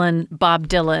freewheeling Bob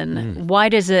Dylan. Why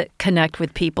does it connect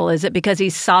with people? Is it because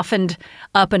he's softened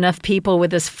up enough people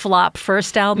with his flop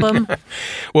first album?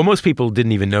 Well, most people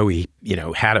didn't even know he,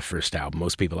 had a first album.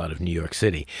 Most people out of New York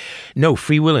City. No,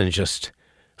 Freewheelin' is just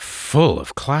full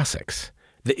of classics.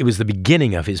 It was the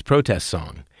beginning of his protest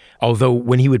song. Although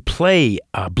when he would play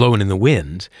 "Blowin' in the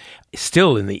Wind,"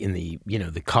 still in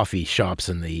the coffee shops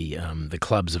and the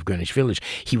clubs of Greenwich Village,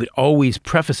 he would always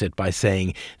preface it by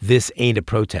saying, "This ain't a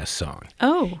protest song."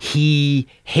 Oh. He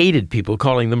hated people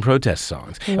calling them protest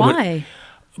songs. Why?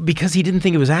 Because he didn't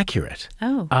think it was accurate.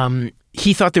 Oh.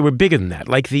 He thought they were bigger than that.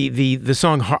 Like the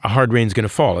song "Hard Rain's Gonna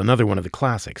Fall," another one of the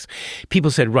classics.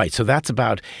 People said, right, so that's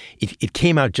about, it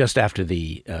came out just after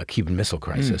the Cuban Missile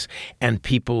Crisis, and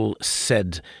people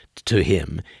said to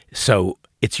him, so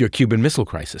it's your Cuban Missile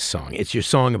Crisis song. It's your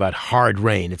song about hard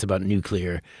rain. It's about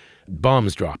nuclear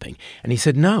bombs dropping. And he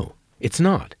said, no, it's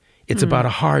not. It's about a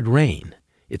hard rain.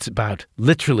 It's about,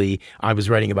 literally, I was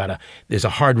writing about there's a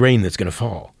hard rain that's going to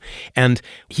fall. And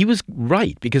he was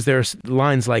right, because there are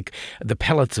lines like, the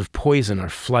pellets of poison are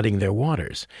flooding their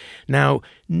waters. Now,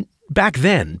 back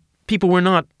then, people were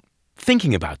not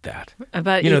thinking about that.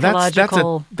 About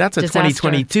ecological that's a disaster.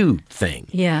 2022 thing.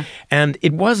 Yeah. And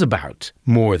it was about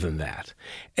more than that.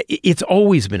 It's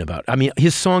always been about,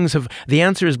 his songs the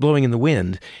answer is blowing in the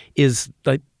wind is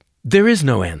like, there is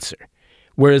no answer.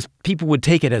 Whereas people would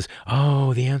take it as,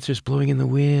 oh, the answer's blowing in the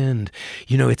wind.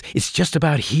 It's just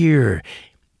about here.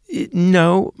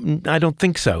 No, I don't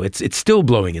think so. It's still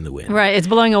blowing in the wind. Right, it's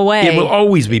blowing away. It will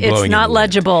always be blowing in the wind. It's not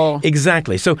legible.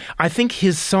 Exactly. So I think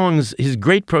his songs, his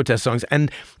great protest songs,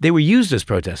 and they were used as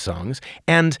protest songs,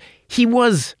 and he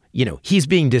was, he's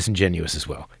being disingenuous as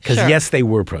well. Because Sure. yes, they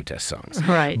were protest songs.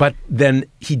 Right. But then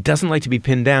he doesn't like to be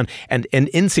pinned down. And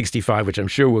in 65, which I'm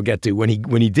sure we'll get to, when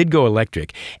he did go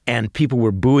electric and people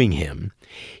were booing him,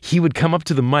 he would come up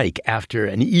to the mic after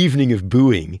an evening of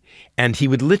booing, and he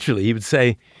would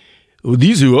say, "Oh,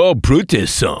 these are all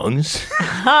protest songs."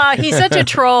 He's such a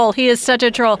troll. He is such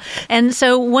a troll. And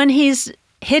so when he's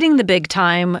hitting the big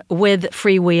time with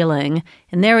freewheeling,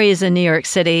 and there he is in New York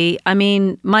City,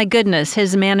 my goodness,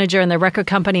 his manager and the record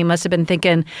company must have been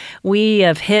thinking, we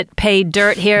have hit pay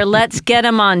dirt here. Let's get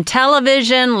him on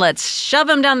television. Let's shove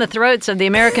him down the throats of the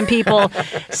American people.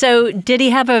 So did he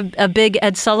have a big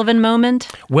Ed Sullivan moment?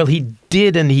 Well, he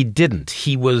did and he didn't.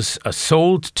 He was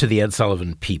sold to the Ed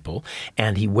Sullivan people,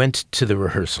 and he went to the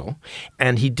rehearsal,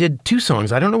 and he did 2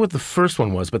 songs. I don't know what the first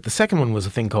one was, but the second one was a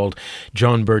thing called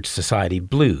John Birch Society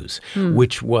Blues,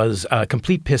 which was a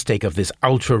complete piss take of this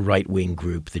ultra right-wing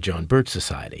group, the John Birch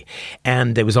Society.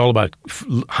 And it was all about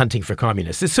hunting for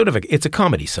communists. It's it's a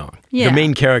comedy song. Yeah. The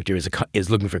main character is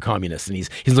looking for communists, and he's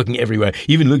looking everywhere.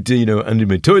 He even looked, under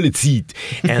my toilet seat.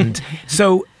 And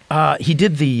so he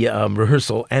did the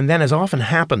rehearsal, and then, as often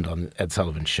happened on Ed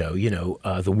Sullivan's show,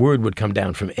 the word would come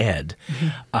down from Ed,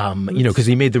 because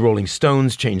he made the Rolling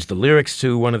Stones change the lyrics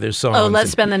to one of their songs. Oh, let's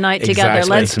spend the night together. Exactly.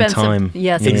 Let's spend some time.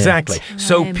 Yes, exactly. Time.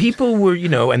 So people were,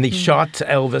 and they shot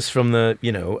Elvis from the,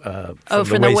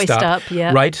 from the waist up.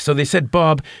 Yeah. Right. So they said,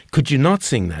 Bob, could you not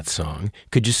sing that song?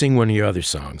 Could you sing one of your other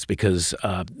songs? Because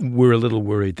we're a little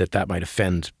worried that might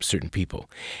offend certain people.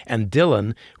 And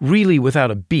Dylan, really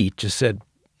without a beat, just said,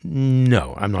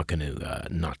 no, I'm not going to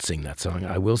not sing that song.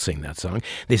 I will sing that song.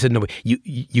 They said, no,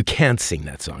 you can't sing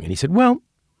that song. And he said, well,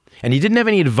 and he didn't have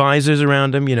any advisors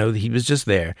around him. He was just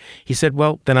there. He said,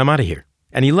 well, then I'm out of here.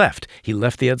 And he left. He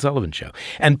left the Ed Sullivan Show.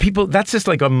 And people, that's just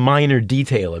like a minor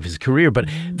detail of his career, but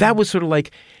that was sort of like...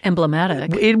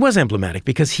 emblematic. It was emblematic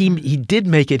because he did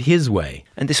make it his way.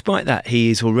 And despite that,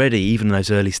 he is already, even in those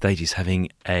early stages, having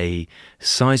a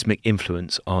seismic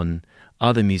influence on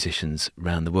other musicians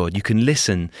around the world. You can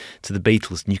listen to the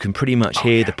Beatles and you can pretty much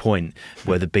hear the point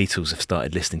where the Beatles have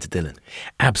started listening to Dylan.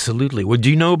 Absolutely. Well, do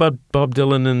you know about Bob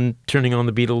Dylan and turning on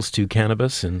the Beatles to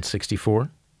cannabis in 1964?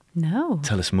 No.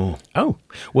 Tell us more. Oh,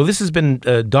 well, this has been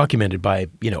documented by,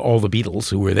 all the Beatles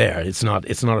who were there. It's not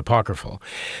apocryphal.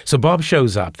 So Bob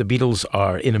shows up. The Beatles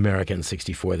are in America in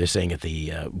 1964. They're staying at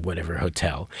the whatever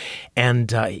hotel. And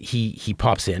he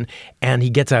pops in and he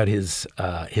gets out his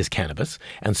cannabis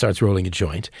and starts rolling a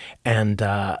joint and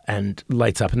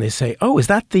lights up. And they say, oh,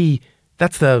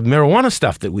 that's the marijuana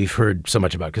stuff that we've heard so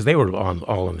much about, because they were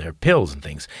all on their pills and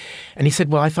things. And he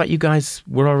said, well, I thought you guys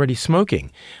were already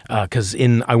smoking, because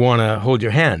in I Wanna Hold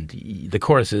Your Hand, the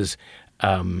chorus is,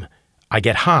 I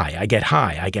get high, I get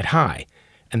high, I get high.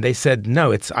 And they said,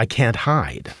 no, it's I can't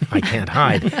hide. I can't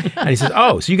hide. And he says,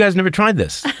 oh, so you guys never tried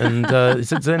this? And he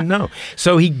said, no.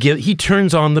 So he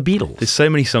turns on the Beatles. There's so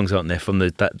many songs, aren't there, from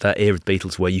that era of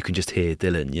Beatles where you can just hear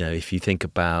Dylan. You know, if you think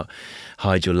about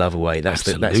Hide Your Love Away, that's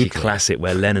your classic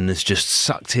where Lennon has just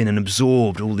sucked in and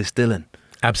absorbed all this Dylan.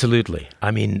 Absolutely. I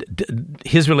mean,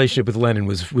 his relationship with Lennon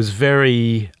was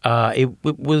very. It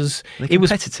was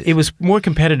competitive. It was more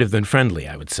competitive than friendly,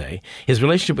 I would say. His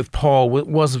relationship with Paul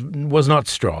was not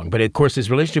strong, but of course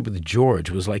his relationship with George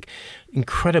was like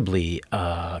incredibly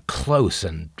close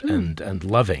and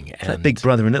loving. And like big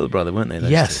brother and little brother, weren't they?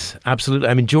 Yes, absolutely.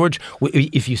 I mean, George.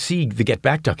 If you see the Get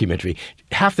Back documentary,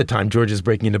 half the time George is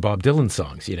breaking into Bob Dylan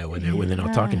songs. You know, when they're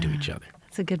not talking to each other.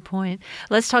 That's a good point.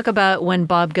 Let's talk about when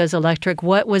Bob Goes Electric.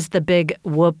 What was the big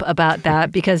whoop about that?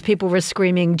 Because people were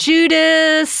screaming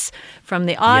Judas from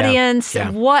the audience. Yeah.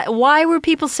 Why were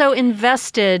people so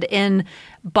invested in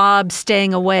Bob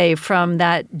staying away from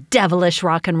that devilish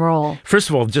rock and roll? First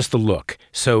of all, just the look.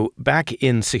 So back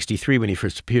in '63 when he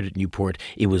first appeared at Newport,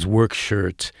 it was work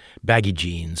shirt, baggy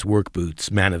jeans, work boots,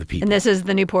 man of the people. And this is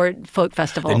the Newport Folk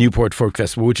Festival. The Newport Folk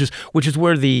Festival, which is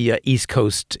where the East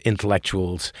Coast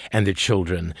intellectuals and their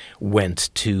children went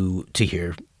to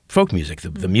hear folk music,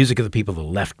 the music of the people, the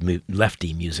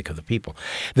lefty music of the people.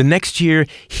 The next year,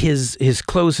 his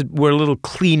clothes were a little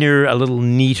cleaner, a little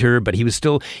neater, but he was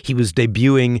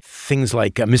debuting things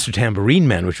like Mr. Tambourine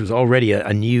Man, which was already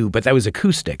a new, but that was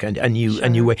acoustic, a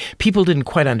new way. People didn't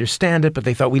quite understand it, but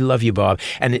they thought, "We love you, Bob."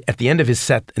 And at the end of his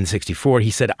set in '64,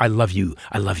 he said, "I love you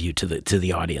to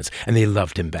the audience," and they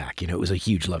loved him back. You know, it was a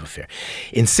huge love affair.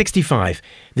 In '65,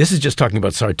 this is just talking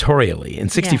about sartorially. In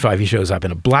 '65, he shows up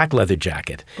in a black leather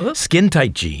jacket,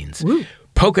 skin-tight jeans,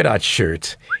 polka dot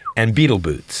shirt, and Beatle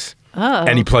boots. Oh.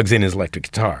 And he plugs in his electric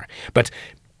guitar. But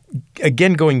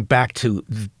again, going back to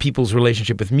people's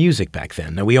relationship with music back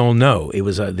then. Now, we all know it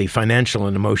was the financial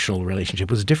and emotional relationship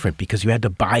was different because you had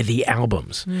to buy the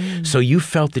albums. So you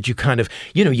felt that you kind of,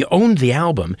 you owned the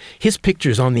album. His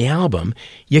picture's on the album.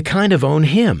 You kind of own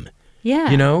him.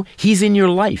 Yeah. You know, he's in your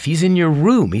life. He's in your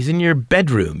room. He's in your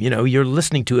bedroom. You know, you're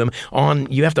listening to him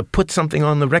you have to put something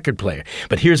on the record player.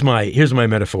 But here's my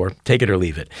metaphor. Take it or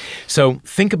leave it. So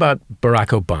think about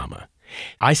Barack Obama.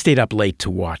 I stayed up late to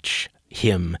watch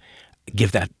him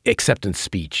give that acceptance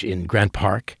speech in Grant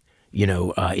Park,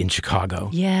 in Chicago.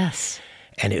 Yes.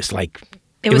 And it was like...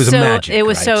 It was magic. It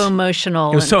was right? so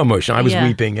emotional. It was so emotional. I was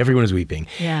weeping. Everyone was weeping.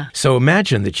 Yeah. So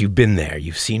imagine that you've been there.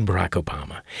 You've seen Barack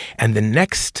Obama. And the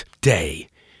next day,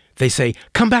 they say,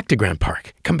 "Come back to Grant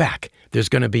Park. Come back. There's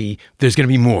going to be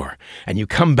more." And you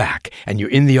come back and you're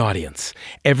in the audience.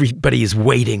 Everybody is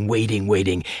waiting.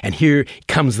 And here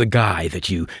comes the guy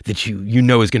that you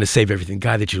know is going to save everything, the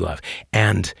guy that you love.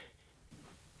 And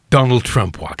Donald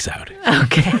Trump walks out.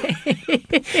 Okay.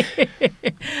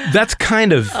 That's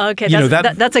kind of... Okay,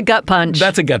 that's a gut punch.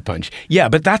 That's a gut punch. Yeah,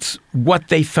 but that's what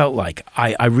they felt like.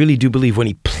 I really do believe when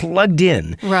he plugged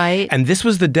in. Right. And this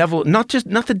was the devil, not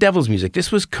the devil's music.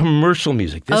 This was commercial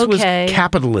music. This was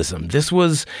capitalism. This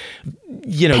was,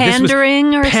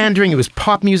 pandering. Pandering. It was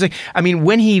pop music. I mean,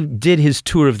 when he did his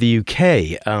tour of the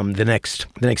UK the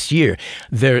next year,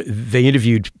 they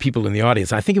interviewed people in the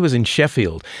audience. I think it was in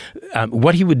Sheffield.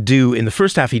 What he would do in the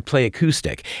first half, he'd play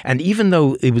acoustic. And even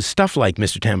though it was stuff like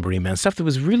Mr. Tambourine Man, stuff that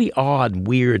was really odd,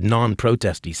 weird,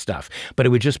 non-protesty stuff, but it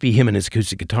would just be him and his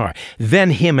acoustic guitar. Then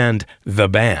him and the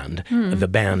band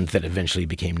that eventually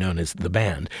became known as the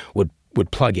band,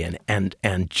 would plug in and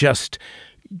just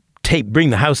bring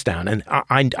the house down. And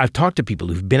I've talked to people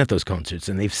who've been at those concerts,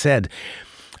 and they've said,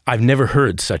 "I've never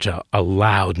heard such a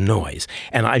loud noise."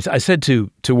 And I said to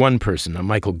one person,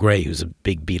 Michael Gray, who's a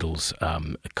big Beatles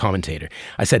commentator,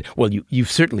 I said, "Well,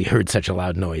 you've certainly heard such a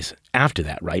loud noise after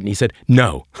that, right?" And he said,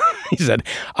 "No." He said,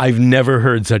 "I've never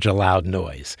heard such a loud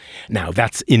noise." Now,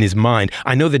 that's in his mind.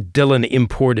 I know that Dylan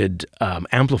imported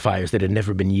amplifiers that had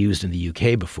never been used in the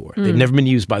UK before. They'd never been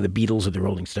used by the Beatles or the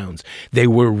Rolling Stones. They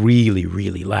were really,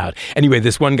 really loud. Anyway,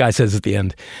 this one guy says at the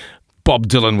end, "Bob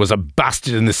Dylan was a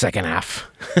bastard in the second half."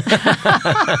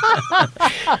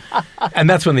 And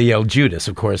that's when they yelled Judas,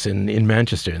 of course, in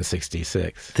Manchester in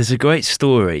 '66. There's a great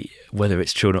story, whether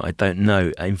it's true or not, I don't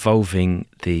know, involving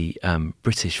the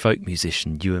British folk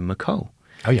musician Ewan MacColl.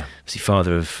 Oh, yeah. He's the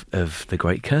father of the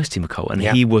great Kirsty MacColl. And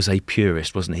he was a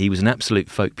purist, wasn't he? He was an absolute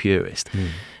folk purist.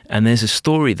 And there's a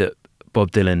story that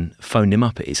Bob Dylan phoned him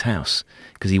up at his house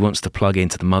because he wants to plug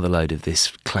into the motherlode of this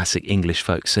classic English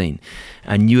folk scene.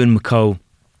 And Ewan MacColl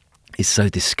is so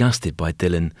disgusted by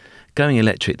Dylan going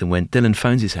electric that when Dylan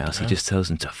phones his house, he just tells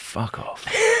him to fuck off.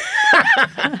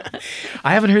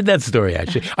 I haven't heard that story,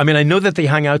 actually. I mean, I know that they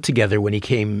hung out together when he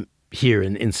came here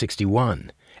in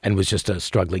 '61. and was just a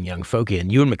struggling young folkie.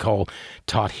 And Ewan MacColl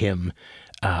taught him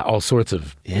all sorts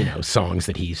of songs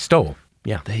that he stole.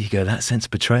 Yeah. There you go. That sense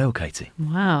of betrayal, Katie.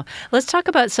 Wow. Let's talk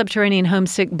about Subterranean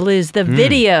Homesick Blues, the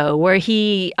video where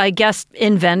he, I guess,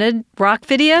 invented rock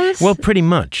videos? Well, pretty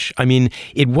much. I mean,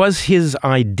 it was his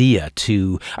idea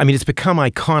to, it's become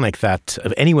iconic that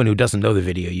of anyone who doesn't know the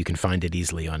video, you can find it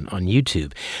easily on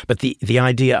YouTube. But the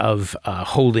idea of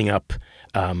holding up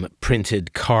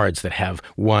printed cards that have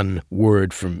one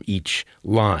word from each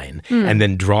line and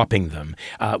then dropping them,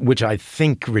 which I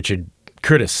think Richard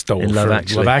Curtis stole in Love from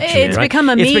Actually. Love Actually. It's right? become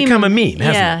a meme. It's become a meme,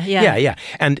 hasn't it? Yeah.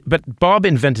 But Bob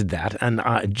invented that, and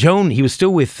Joan, he was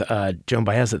still with Joan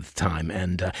Baez at the time,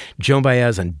 and Joan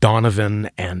Baez and Donovan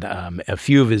and a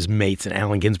few of his mates and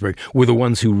Allen Ginsberg were the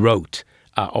ones who wrote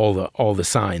all the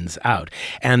signs out,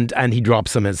 and he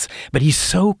drops them but he's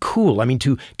so cool. I mean,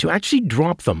 to actually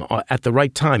drop them at the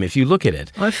right time. If you look at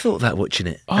it, I've thought that watching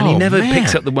it, and he never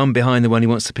picks up the one behind the one he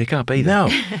wants to pick up either. No,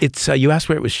 it's you asked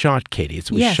where it was shot, Katie.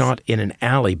 It was Yes. shot in an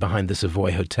alley behind the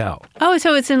Savoy Hotel. Oh,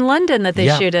 so it's in London that they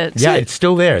shoot it. Yeah, it's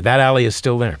still there. That alley is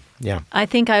still there. Yeah. I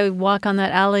think I walk on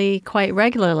that alley quite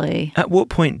regularly. At what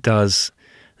point does...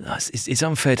 It's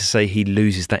unfair to say he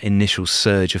loses that initial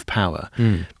surge of power,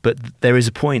 but there is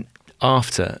a point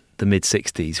after the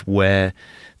mid-60s where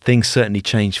things certainly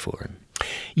changed for him.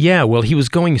 Yeah, well, he was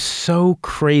going so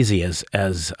crazy as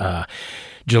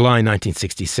July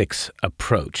 1966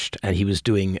 approached, and he was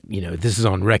doing, this is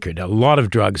on record, a lot of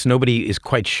drugs. Nobody is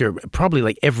quite sure, probably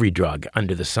like every drug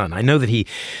under the sun. I know that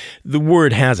the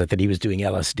word has it that he was doing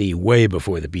LSD way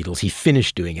before the Beatles. He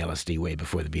finished doing LSD way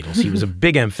before the Beatles. He was a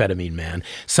big amphetamine man.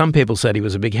 Some people said he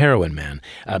was a big heroin man.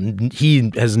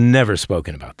 He has never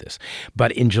spoken about this.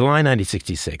 But in July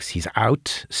 1966, he's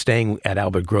out staying at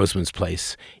Albert Grossman's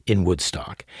place in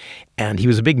Woodstock, and he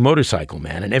was a big motorcycle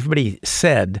man, and everybody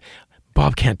said,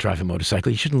 Bob can't drive a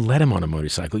motorcycle. You shouldn't let him on a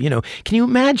motorcycle. Can you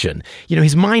imagine?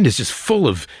 His mind is just full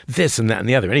of this and that and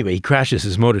the other. Anyway, he crashes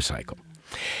his motorcycle.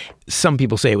 Some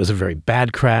people say it was a very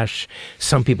bad crash.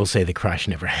 Some people say the crash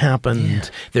never happened. Yeah.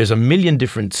 There's a million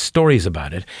different stories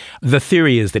about it. The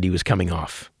theory is that he was coming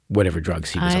off whatever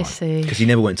drugs he was on. I see. Because he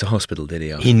never went to hospital, did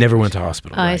he? He never went to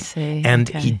hospital, right? I see. And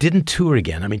Okay. he didn't tour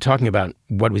again. Talking about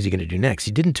what was he going to do next.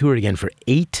 He didn't tour again for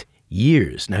 8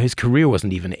 years. Now, his career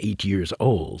wasn't even 8 years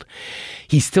old.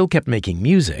 He still kept making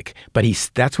music, but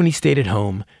that's when he stayed at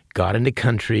home, got into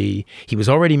country. He was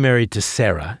already married to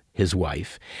Sarah, his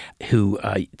wife, who,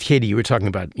 Katie, you were talking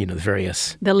about, the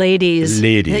various... The ladies.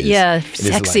 Yeah, in his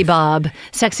Sexy life. Bob.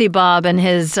 Sexy Bob and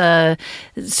his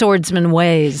swordsman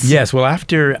ways. Yes, well,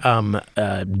 after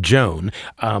Joan,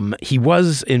 he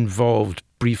was involved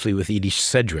briefly with Edie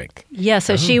Sedgwick. Yeah,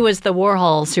 so she was the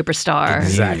Warhol superstar.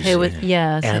 Exactly. Who was,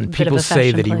 And a bit people of a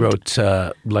say fashion that he plate.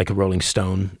 wrote like a Rolling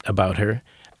Stone about her.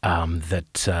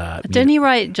 Didn't he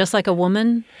write Just Like a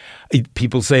Woman?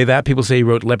 People say that. People say he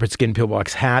wrote Leopard Skin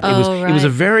Pillbox Hat. It was a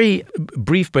right. very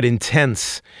brief but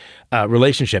intense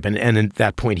relationship. And at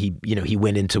that point, he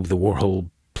went into the Warhol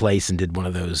place and did one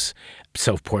of those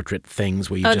self-portrait things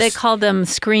where you they called them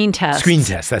screen tests. Screen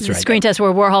tests, that's right. Screen tests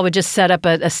where Warhol would just set up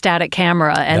a static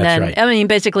camera and That's then, right.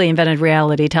 basically invented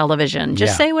reality television.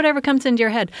 Just Yeah. say whatever comes into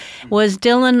your head. Was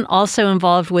Dylan also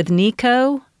involved with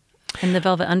Nico in the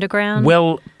Velvet Underground?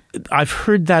 Well, I've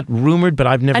heard that rumored, but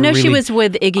I've never I know really... she was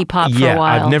with Iggy Pop for a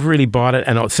while. I've never really bought it.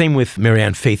 And same with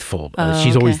Marianne Faithfull.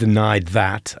 She's always okay. denied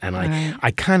that. And Right.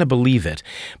 I kind of believe it.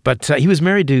 But he was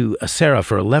married to Sarah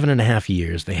for 11 and a half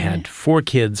years. They had 4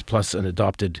 kids plus an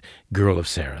adopted girl of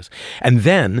Sarah's. And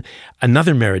then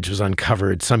another marriage was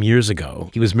uncovered some years ago.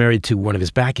 He was married to one of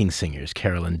his backing singers,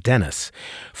 Carolyn Dennis,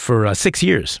 for 6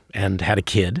 years and had a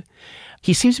kid.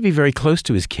 He seems to be very close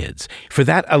to his kids. For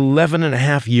that 11 and a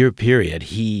half year period,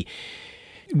 he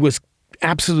was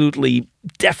absolutely,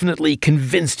 definitely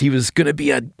convinced he was going to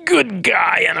be a good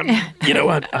guy and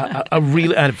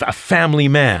a family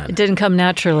man. It didn't come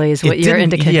naturally, is what It you're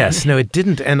didn't- indicating. Yes, no, it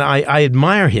didn't. And I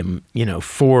admire him,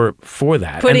 for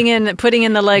that. Putting in the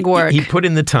legwork. He put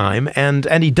in the time,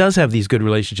 and he does have these good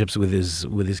relationships with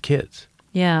his kids.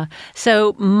 Yeah.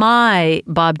 So my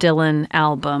Bob Dylan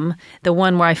album, the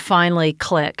one where I finally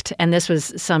clicked, and this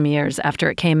was some years after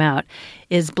it came out,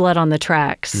 is Blood on the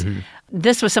Tracks. Mm-hmm.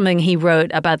 This was something he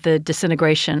wrote about the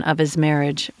disintegration of his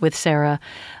marriage with Sarah.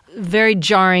 Very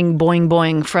jarring boing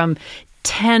boing from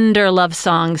tender love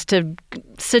songs to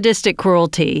sadistic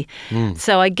cruelty.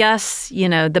 So I guess,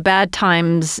 the bad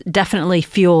times definitely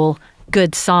fuel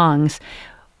good songs.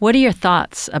 What are your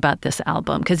thoughts about this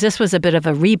album? Because this was a bit of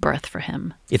a rebirth for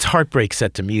him. It's heartbreak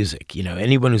set to music.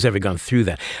 Anyone who's ever gone through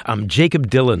that. Jacob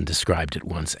Dylan described it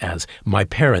once as my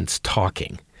parents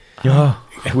talking.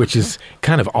 which is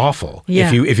kind of awful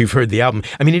Yeah. if you've heard the album.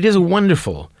 I mean, it is a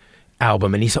wonderful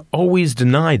album, and he's always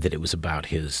denied that it was about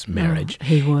his marriage.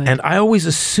 he would. And I always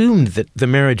assumed that the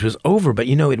marriage was over, but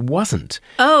it wasn't.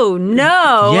 Oh,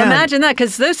 no. Yeah. Imagine that,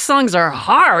 because those songs are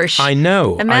harsh. I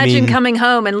know. Imagine I mean, coming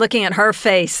home and looking at her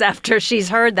face after she's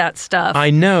heard that stuff. I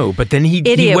know, but then he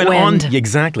Idiot went Wind. on.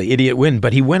 Exactly, Idiot Wind.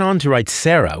 But he went on to write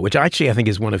Sarah, which actually I think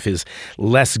is one of his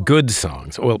less good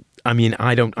songs. Well, I mean,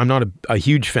 I'm not a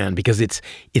huge fan because it's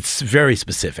very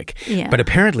specific. Yeah. But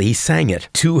apparently he sang it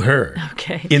to her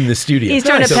Okay. in the studio. He's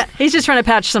trying So- to he's just trying to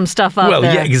patch some stuff up well,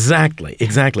 there. yeah, exactly.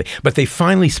 But they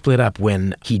finally split up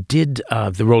when he did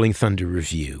the Rolling Thunder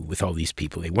review with all these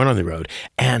people. They went on the road,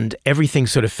 and everything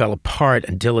sort of fell apart,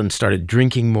 and Dylan started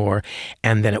drinking more.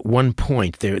 And then at one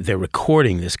point, they're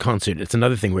recording this concert. It's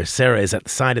another thing where Sarah is at the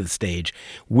side of the stage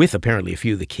with apparently a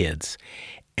few of the kids,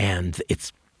 and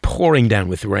it's pouring down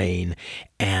with rain,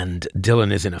 and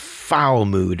Dylan is in a foul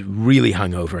mood, really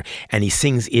hungover, and he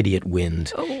sings Idiot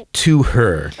Wind to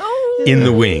her in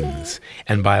the wings.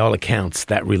 And by all accounts,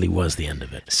 that really was the end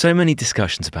of it. So many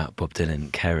discussions about Bob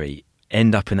Dylan, Kerry,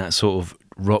 end up in that sort of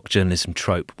rock journalism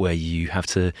trope where you have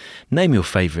to name your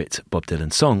favourite Bob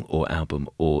Dylan song or album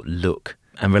or look.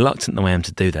 And reluctant though I am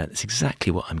to do that, it's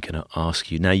exactly what I'm going to ask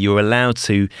you. Now, you're allowed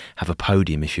to have a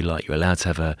podium if you like. You're allowed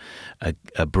to have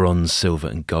a bronze, silver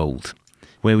and gold.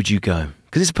 Where would you go?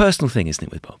 Because it's a personal thing, isn't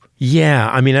it, with Bob?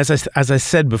 Yeah, I mean, as I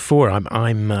said before,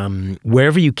 I'm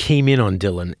wherever you came in on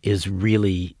Dylan is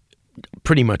really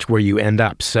pretty much where you end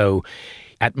up. So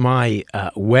at my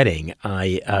wedding,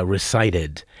 I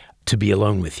recited "To Be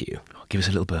Alone with You." Give us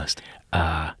a little burst.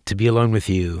 To be alone with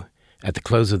you at the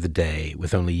close of the day,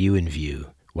 with only you in view,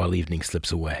 while evening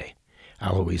slips away.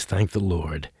 I'll always thank the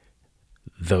Lord.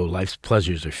 Though life's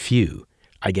pleasures are few,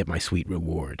 I get my sweet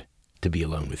reward to be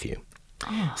alone with you.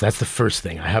 So that's the first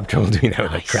thing. I have trouble doing that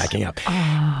without cracking up.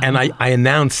 And I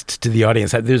announced to the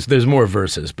audience, there's more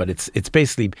verses, but it's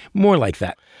basically more like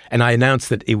that. And I announced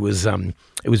that it was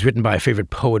written by a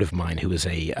favorite poet of mine who was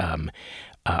a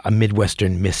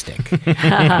Midwestern mystic.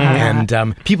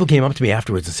 And people came up to me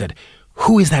afterwards and said,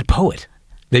 "Who is that poet?"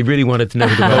 They really wanted to know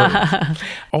who the poet was.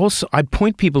 Also, I'd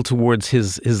point people towards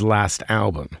his last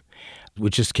album,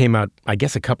 which just came out, I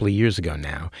guess, a couple of years ago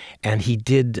now. And he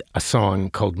did a song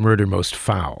called "Murder Most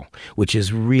Foul," which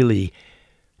is really,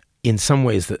 in some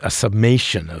ways, a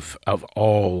summation of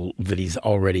all that he's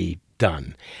already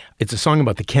done. It's a song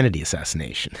about the Kennedy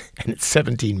assassination, and it's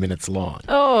 17 minutes long.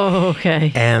 Oh,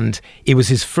 okay. And it was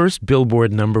his first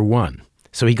Billboard #1.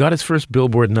 So he got his first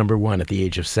Billboard #1 at the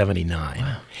age of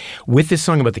 79 with this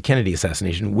song about the Kennedy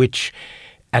assassination, which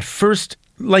at first,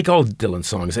 like all Dylan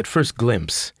songs, at first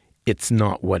glimpse, it's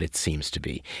not what it seems to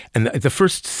be. And the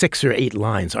first 6 or 8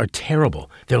 lines are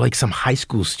terrible. They're like some high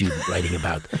school student writing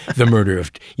about the murder of,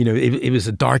 it was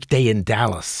a dark day in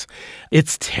Dallas.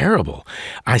 It's terrible.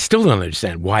 I still don't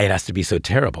understand why it has to be so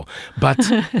terrible. But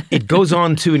it goes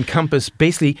on to encompass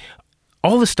basically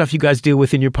all the stuff you guys deal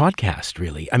with in your podcast,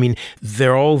 really. I mean,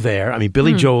 they're all there. I mean,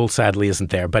 Billy Joel sadly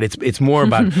isn't there, but it's more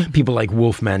about people like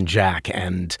Wolfman Jack,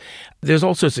 and there's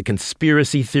all sorts of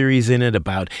conspiracy theories in it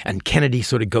and Kennedy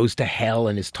sort of goes to hell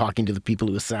and is talking to the people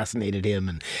who assassinated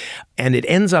him, and it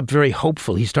ends up very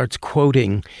hopeful. He starts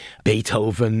quoting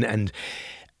Beethoven, and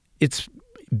it's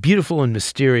beautiful and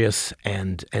mysterious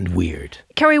and weird.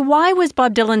 Kerry, why was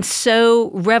Bob Dylan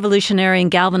so revolutionary and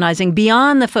galvanizing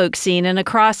beyond the folk scene and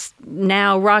across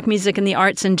now rock music and the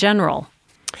arts in general?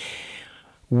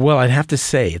 Well, I'd have to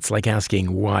say it's like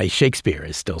asking why Shakespeare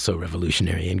is still so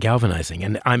revolutionary and galvanizing.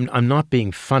 And I'm not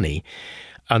being funny.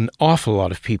 An awful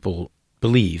lot of people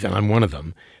believe, and I'm one of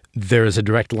them, there is a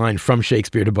direct line from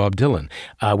Shakespeare to Bob Dylan.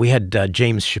 We had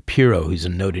James Shapiro, who's a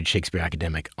noted Shakespeare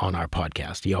academic, on our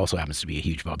podcast. He also happens to be a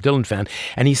huge Bob Dylan fan.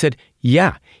 And he said,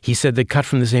 they're cut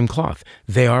from the same cloth.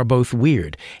 They are both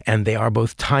weird, and they are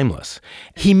both timeless.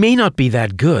 He may not be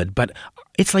that good, but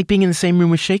it's like being in the same room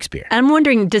with Shakespeare. I'm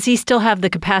wondering, does he still have the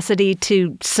capacity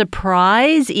to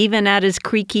surprise even at his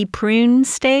creaky prune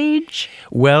stage?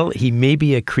 Well, he may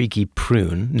be a creaky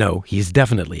prune. No, he's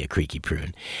definitely a creaky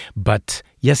prune. But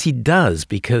yes, he does,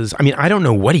 because, I don't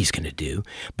know what he's going to do,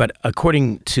 but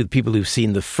according to people who've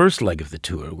seen the first leg of the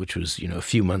tour, which was, a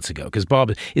few months ago, because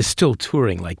Bob is still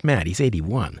touring like mad. He's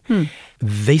 81.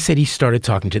 They said he started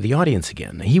talking to the audience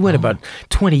again. He went about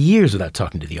 20 years without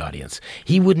talking to the audience.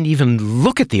 He wouldn't even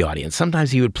look at the audience.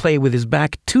 Sometimes he would play with his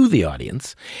back to the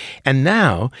audience. And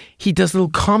now he does little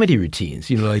comedy routines,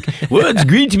 like, well, it's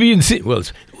great to be in... Well,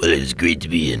 Well, it's great to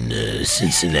be in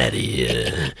Cincinnati.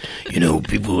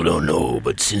 People don't know,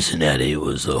 but Cincinnati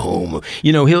was the home of...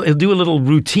 He'll do a little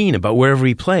routine about wherever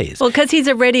he plays. Well, because he's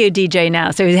a radio DJ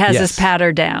now, so he has his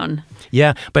patter down.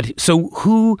 Yeah, but so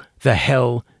who the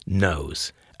hell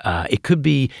knows? It could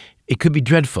be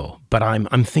dreadful, but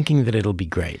I'm thinking that it'll be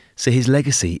great. So his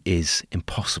legacy is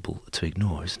impossible to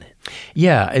ignore, isn't it?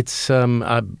 Yeah, it's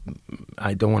I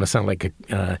don't want to sound like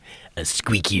a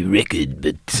squeaky record,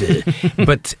 but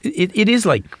but it is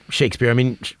like Shakespeare. I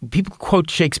mean, people quote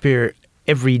Shakespeare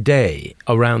every day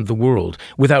around the world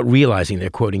without realizing they're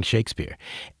quoting Shakespeare.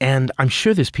 And I'm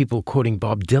sure there's people quoting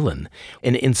Bob Dylan.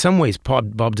 And in some ways,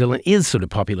 Bob Dylan is sort of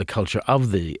popular culture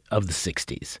of the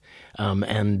 60s.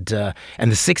 And the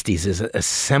 60s is a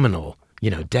seminal,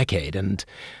 decade. And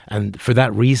for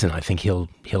that reason, I think he'll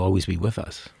always be with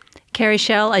us. Carey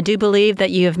Schell, I do believe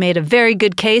that you have made a very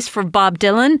good case for Bob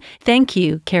Dylan. Thank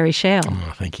you, Carey Schell.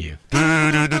 Oh, thank you.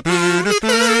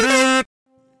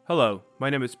 Hello, my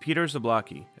name is Peter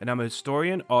Zablocki, and I'm a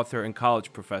historian, author, and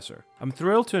college professor. I'm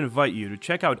thrilled to invite you to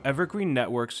check out Evergreen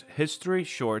Network's History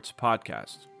Shorts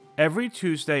podcast. Every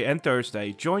Tuesday and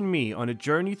Thursday, join me on a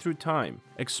journey through time,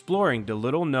 exploring the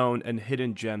little-known and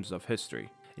hidden gems of history.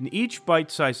 In each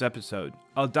bite-sized episode,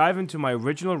 I'll dive into my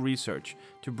original research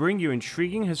to bring you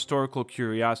intriguing historical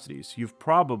curiosities you've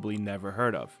probably never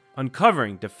heard of,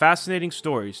 uncovering the fascinating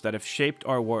stories that have shaped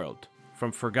our world,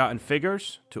 from forgotten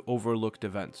figures to overlooked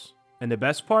events. And the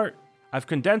best part? I've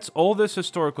condensed all this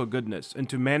historical goodness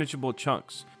into manageable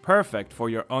chunks, perfect for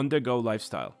your on-the-go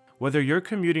lifestyle. Whether you're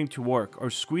commuting to work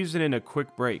or squeezing in a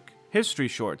quick break, History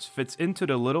Shorts fits into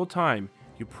the little time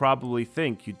you probably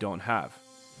think you don't have.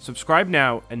 Subscribe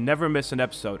now and never miss an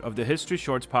episode of the History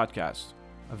Shorts podcast,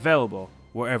 available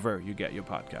wherever you get your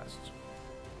podcasts.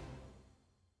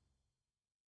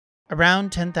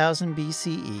 Around 10,000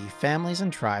 BCE, families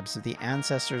and tribes of the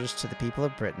ancestors to the people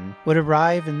of Britain would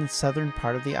arrive in the southern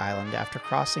part of the island after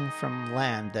crossing from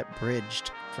land that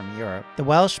bridged from Europe. The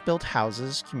Welsh built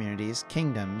houses, communities,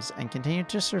 kingdoms, and continued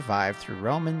to survive through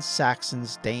Romans,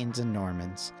 Saxons, Danes, and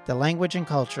Normans. The language and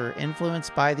culture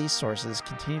influenced by these sources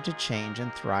continued to change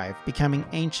and thrive, becoming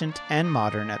ancient and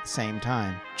modern at the same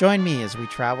time. Join me as we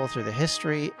travel through the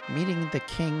history, meeting the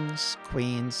kings,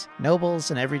 queens,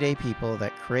 nobles, and everyday people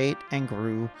that create and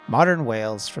grew modern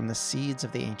Wales from the seeds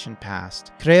of the ancient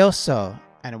past. Croeso,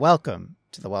 and welcome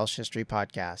to the Welsh History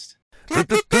Podcast.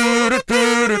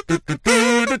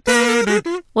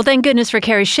 Well, thank goodness for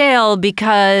Carey Schell,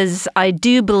 because I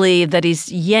do believe that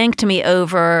he's yanked me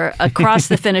over across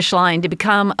the finish line to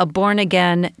become a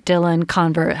born-again Dylan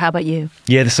convert. How about you?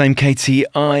 Yeah, the same, Katie.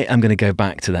 I am going to go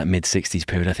back to that mid-60s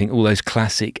period. I think all those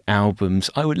classic albums,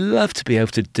 I would love to be able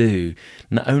to do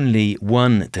not only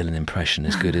one Dylan impression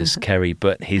as good as Carey,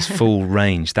 but his full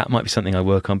range. That might be something I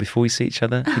work on before we see each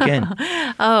other again.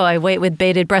 Oh, I wait with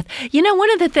bated breath. You know,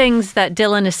 one of the things that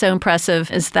Dylan is so impressive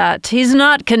is that he's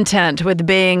not content with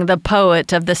being the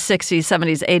poet of the 60s,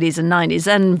 70s, 80s, and 90s,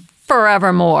 and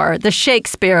forevermore, the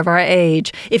Shakespeare of our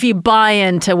age, if you buy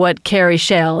into what Carey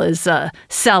Schell is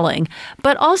selling,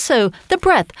 but also the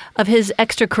breadth of his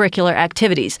extracurricular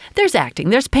activities. There's acting,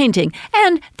 there's painting,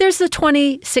 and there's the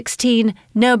 2016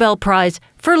 Nobel Prize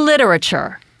for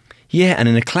Literature. Yeah, and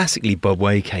in a classically Bob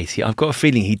way, Katie, I've got a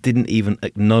feeling he didn't even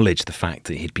acknowledge the fact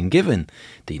that he'd been given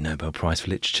the Nobel Prize for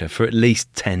Literature for at least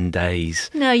 10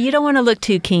 days. No, you don't want to look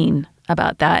too keen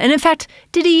about that. And in fact,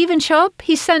 did he even show up?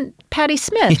 He sent Patti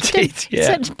Smith. He did, yeah.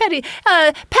 Sent Patti.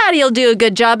 Patty'll do a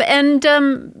good job. And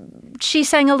she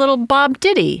sang a little Bob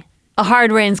ditty. A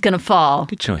hard rain's gonna fall.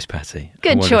 Good choice, Patty.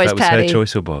 Good choice, Patty. Patty. Was her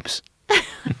choice or Bob's?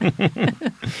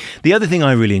 The other thing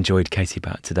I really enjoyed, Katie,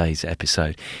 about today's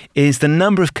episode is the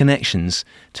number of connections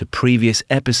to previous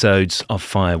episodes of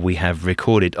Fire we have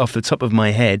recorded. Off the top of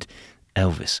my head,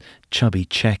 Elvis, Chubby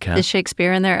Checker. Is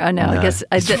Shakespeare in there? Oh, no. I guess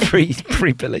it's free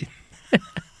Billy.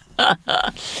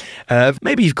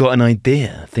 Maybe you've got an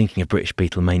idea, thinking of British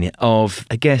Beatlemania, of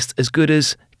a guest as good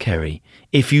as Carey.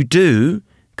 If you do,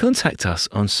 contact us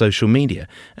on social media.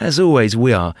 As always,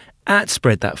 we are at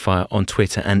Spread That Fire on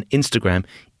Twitter and Instagram.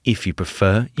 If you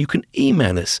prefer, you can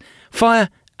email us,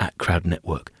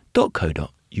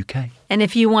 fire@crowdnetwork.co.uk. And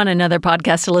if you want another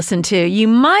podcast to listen to, you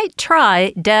might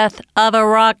try Death of a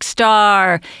Rock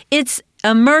Star. It's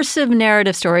immersive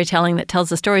narrative storytelling that tells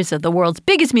the stories of the world's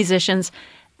biggest musicians.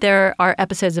 There are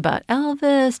episodes about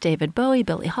Elvis, David Bowie,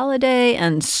 Billie Holiday,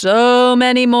 and so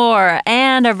many more.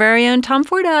 And our very own Tom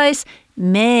Fordyce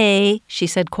may, she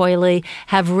said coyly,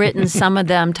 have written some of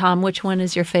them. Tom, which one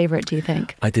is your favorite, do you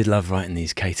think? I did love writing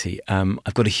these, Katie.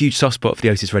 I've got a huge soft spot for the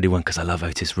Otis Redding one because I love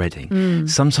Otis Redding.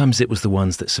 Sometimes it was the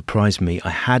ones that surprised me. I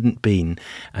hadn't been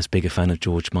as big a fan of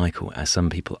George Michael as some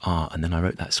people are, and then I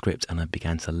wrote that script and I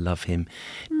began to love him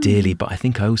dearly. But I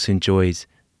think I also enjoyed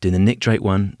doing the Nick Drake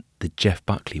one, the Jeff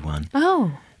Buckley one,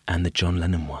 and the John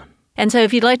Lennon one. And so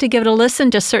if you'd like to give it a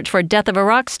listen, just search for Death of a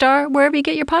Rock Star wherever you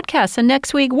get your podcasts. And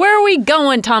next week, where are we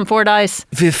going, Tom Fordyce?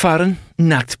 Wir fahren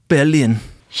nach Berlin.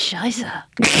 Scheiße.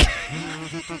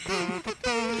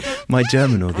 My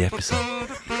German or the episode.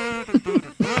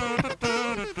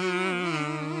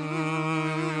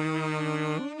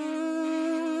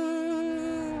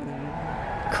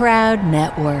 Crowd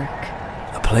Network.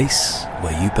 A place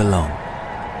where you belong.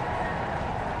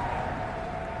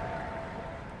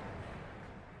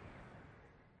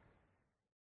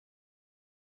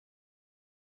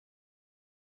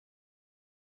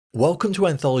 Welcome to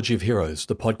Anthology of Heroes,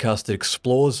 the podcast that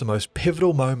explores the most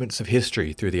pivotal moments of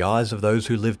history through the eyes of those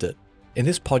who lived it. In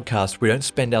this podcast, we don't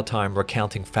spend our time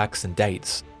recounting facts and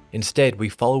dates. Instead, we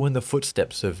follow in the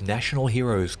footsteps of national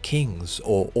heroes, kings,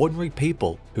 or ordinary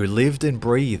people who lived and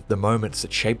breathed the moments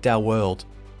that shaped our world.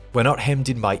 We're not hemmed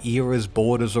in by eras,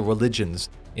 borders, or religions.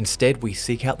 Instead, we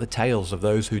seek out the tales of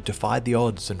those who defied the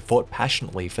odds and fought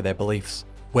passionately for their beliefs.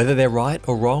 Whether they're right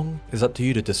or wrong is up to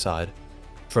you to decide.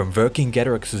 From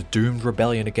Vercingetorix's doomed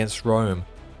rebellion against Rome,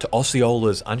 to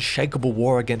Osceola's unshakable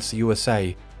war against the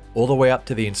USA, all the way up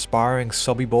to the inspiring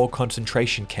Sobibor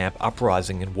concentration camp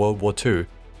uprising in World War II,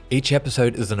 each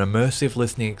episode is an immersive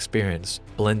listening experience,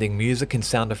 blending music and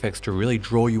sound effects to really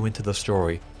draw you into the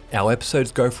story. Our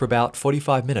episodes go for about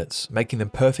 45 minutes, making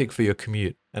them perfect for your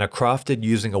commute, and are crafted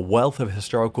using a wealth of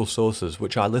historical sources,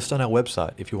 which I list on our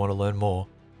website if you want to learn more.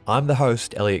 I'm the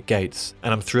host, Elliot Gates,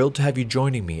 and I'm thrilled to have you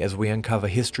joining me as we uncover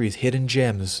history's hidden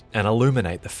gems and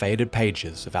illuminate the faded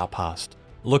pages of our past.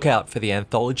 Look out for the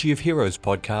Anthology of Heroes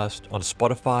podcast on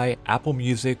Spotify, Apple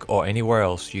Music, or anywhere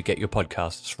else you get your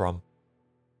podcasts from.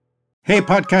 Hey,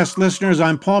 podcast listeners,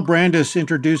 I'm Paul Brandis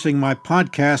introducing my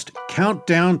podcast,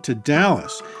 Countdown to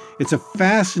Dallas. It's a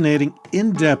fascinating,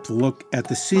 in-depth look at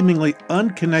the seemingly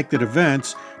unconnected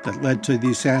events that led to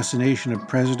the assassination of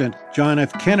President John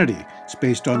F. Kennedy. It's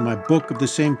based on my book of the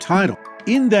same title.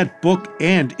 In that book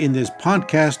and in this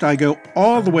podcast, I go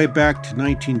all the way back to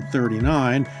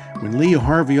 1939, when Lee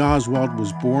Harvey Oswald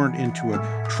was born into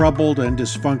a troubled and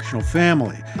dysfunctional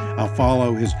family. I'll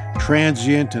follow his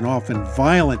transient and often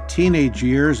violent teenage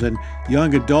years and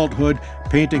young adulthood,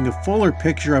 painting a fuller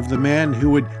picture of the man who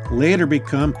would later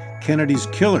become Kennedy's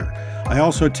killer. I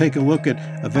also take a look at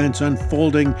events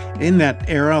unfolding in that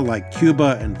era, like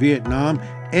Cuba and Vietnam,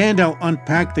 and I'll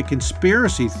unpack the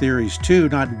conspiracy theories too,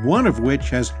 not one of which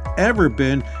has ever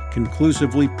been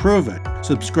conclusively proven.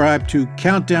 Subscribe to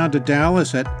Countdown to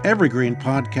Dallas at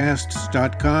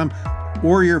evergreenpodcasts.com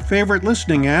or your favorite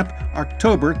listening app,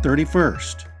 October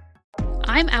 31st.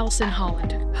 I'm Allison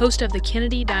Holland, host of the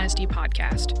Kennedy Dynasty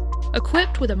podcast.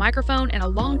 Equipped with a microphone and a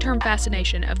long-term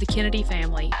fascination of the Kennedy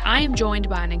family, I am joined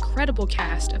by an incredible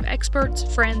cast of experts,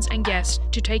 friends, and guests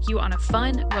to take you on a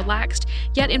fun, relaxed,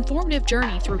 yet informative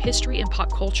journey through history and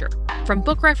pop culture. From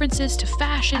book references to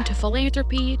fashion to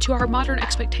philanthropy to our modern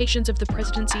expectations of the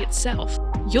presidency itself,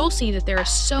 you'll see that there is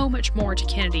so much more to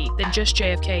Kennedy than just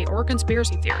JFK or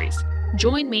conspiracy theories.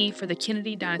 Join me for the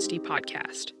Kennedy Dynasty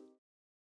podcast.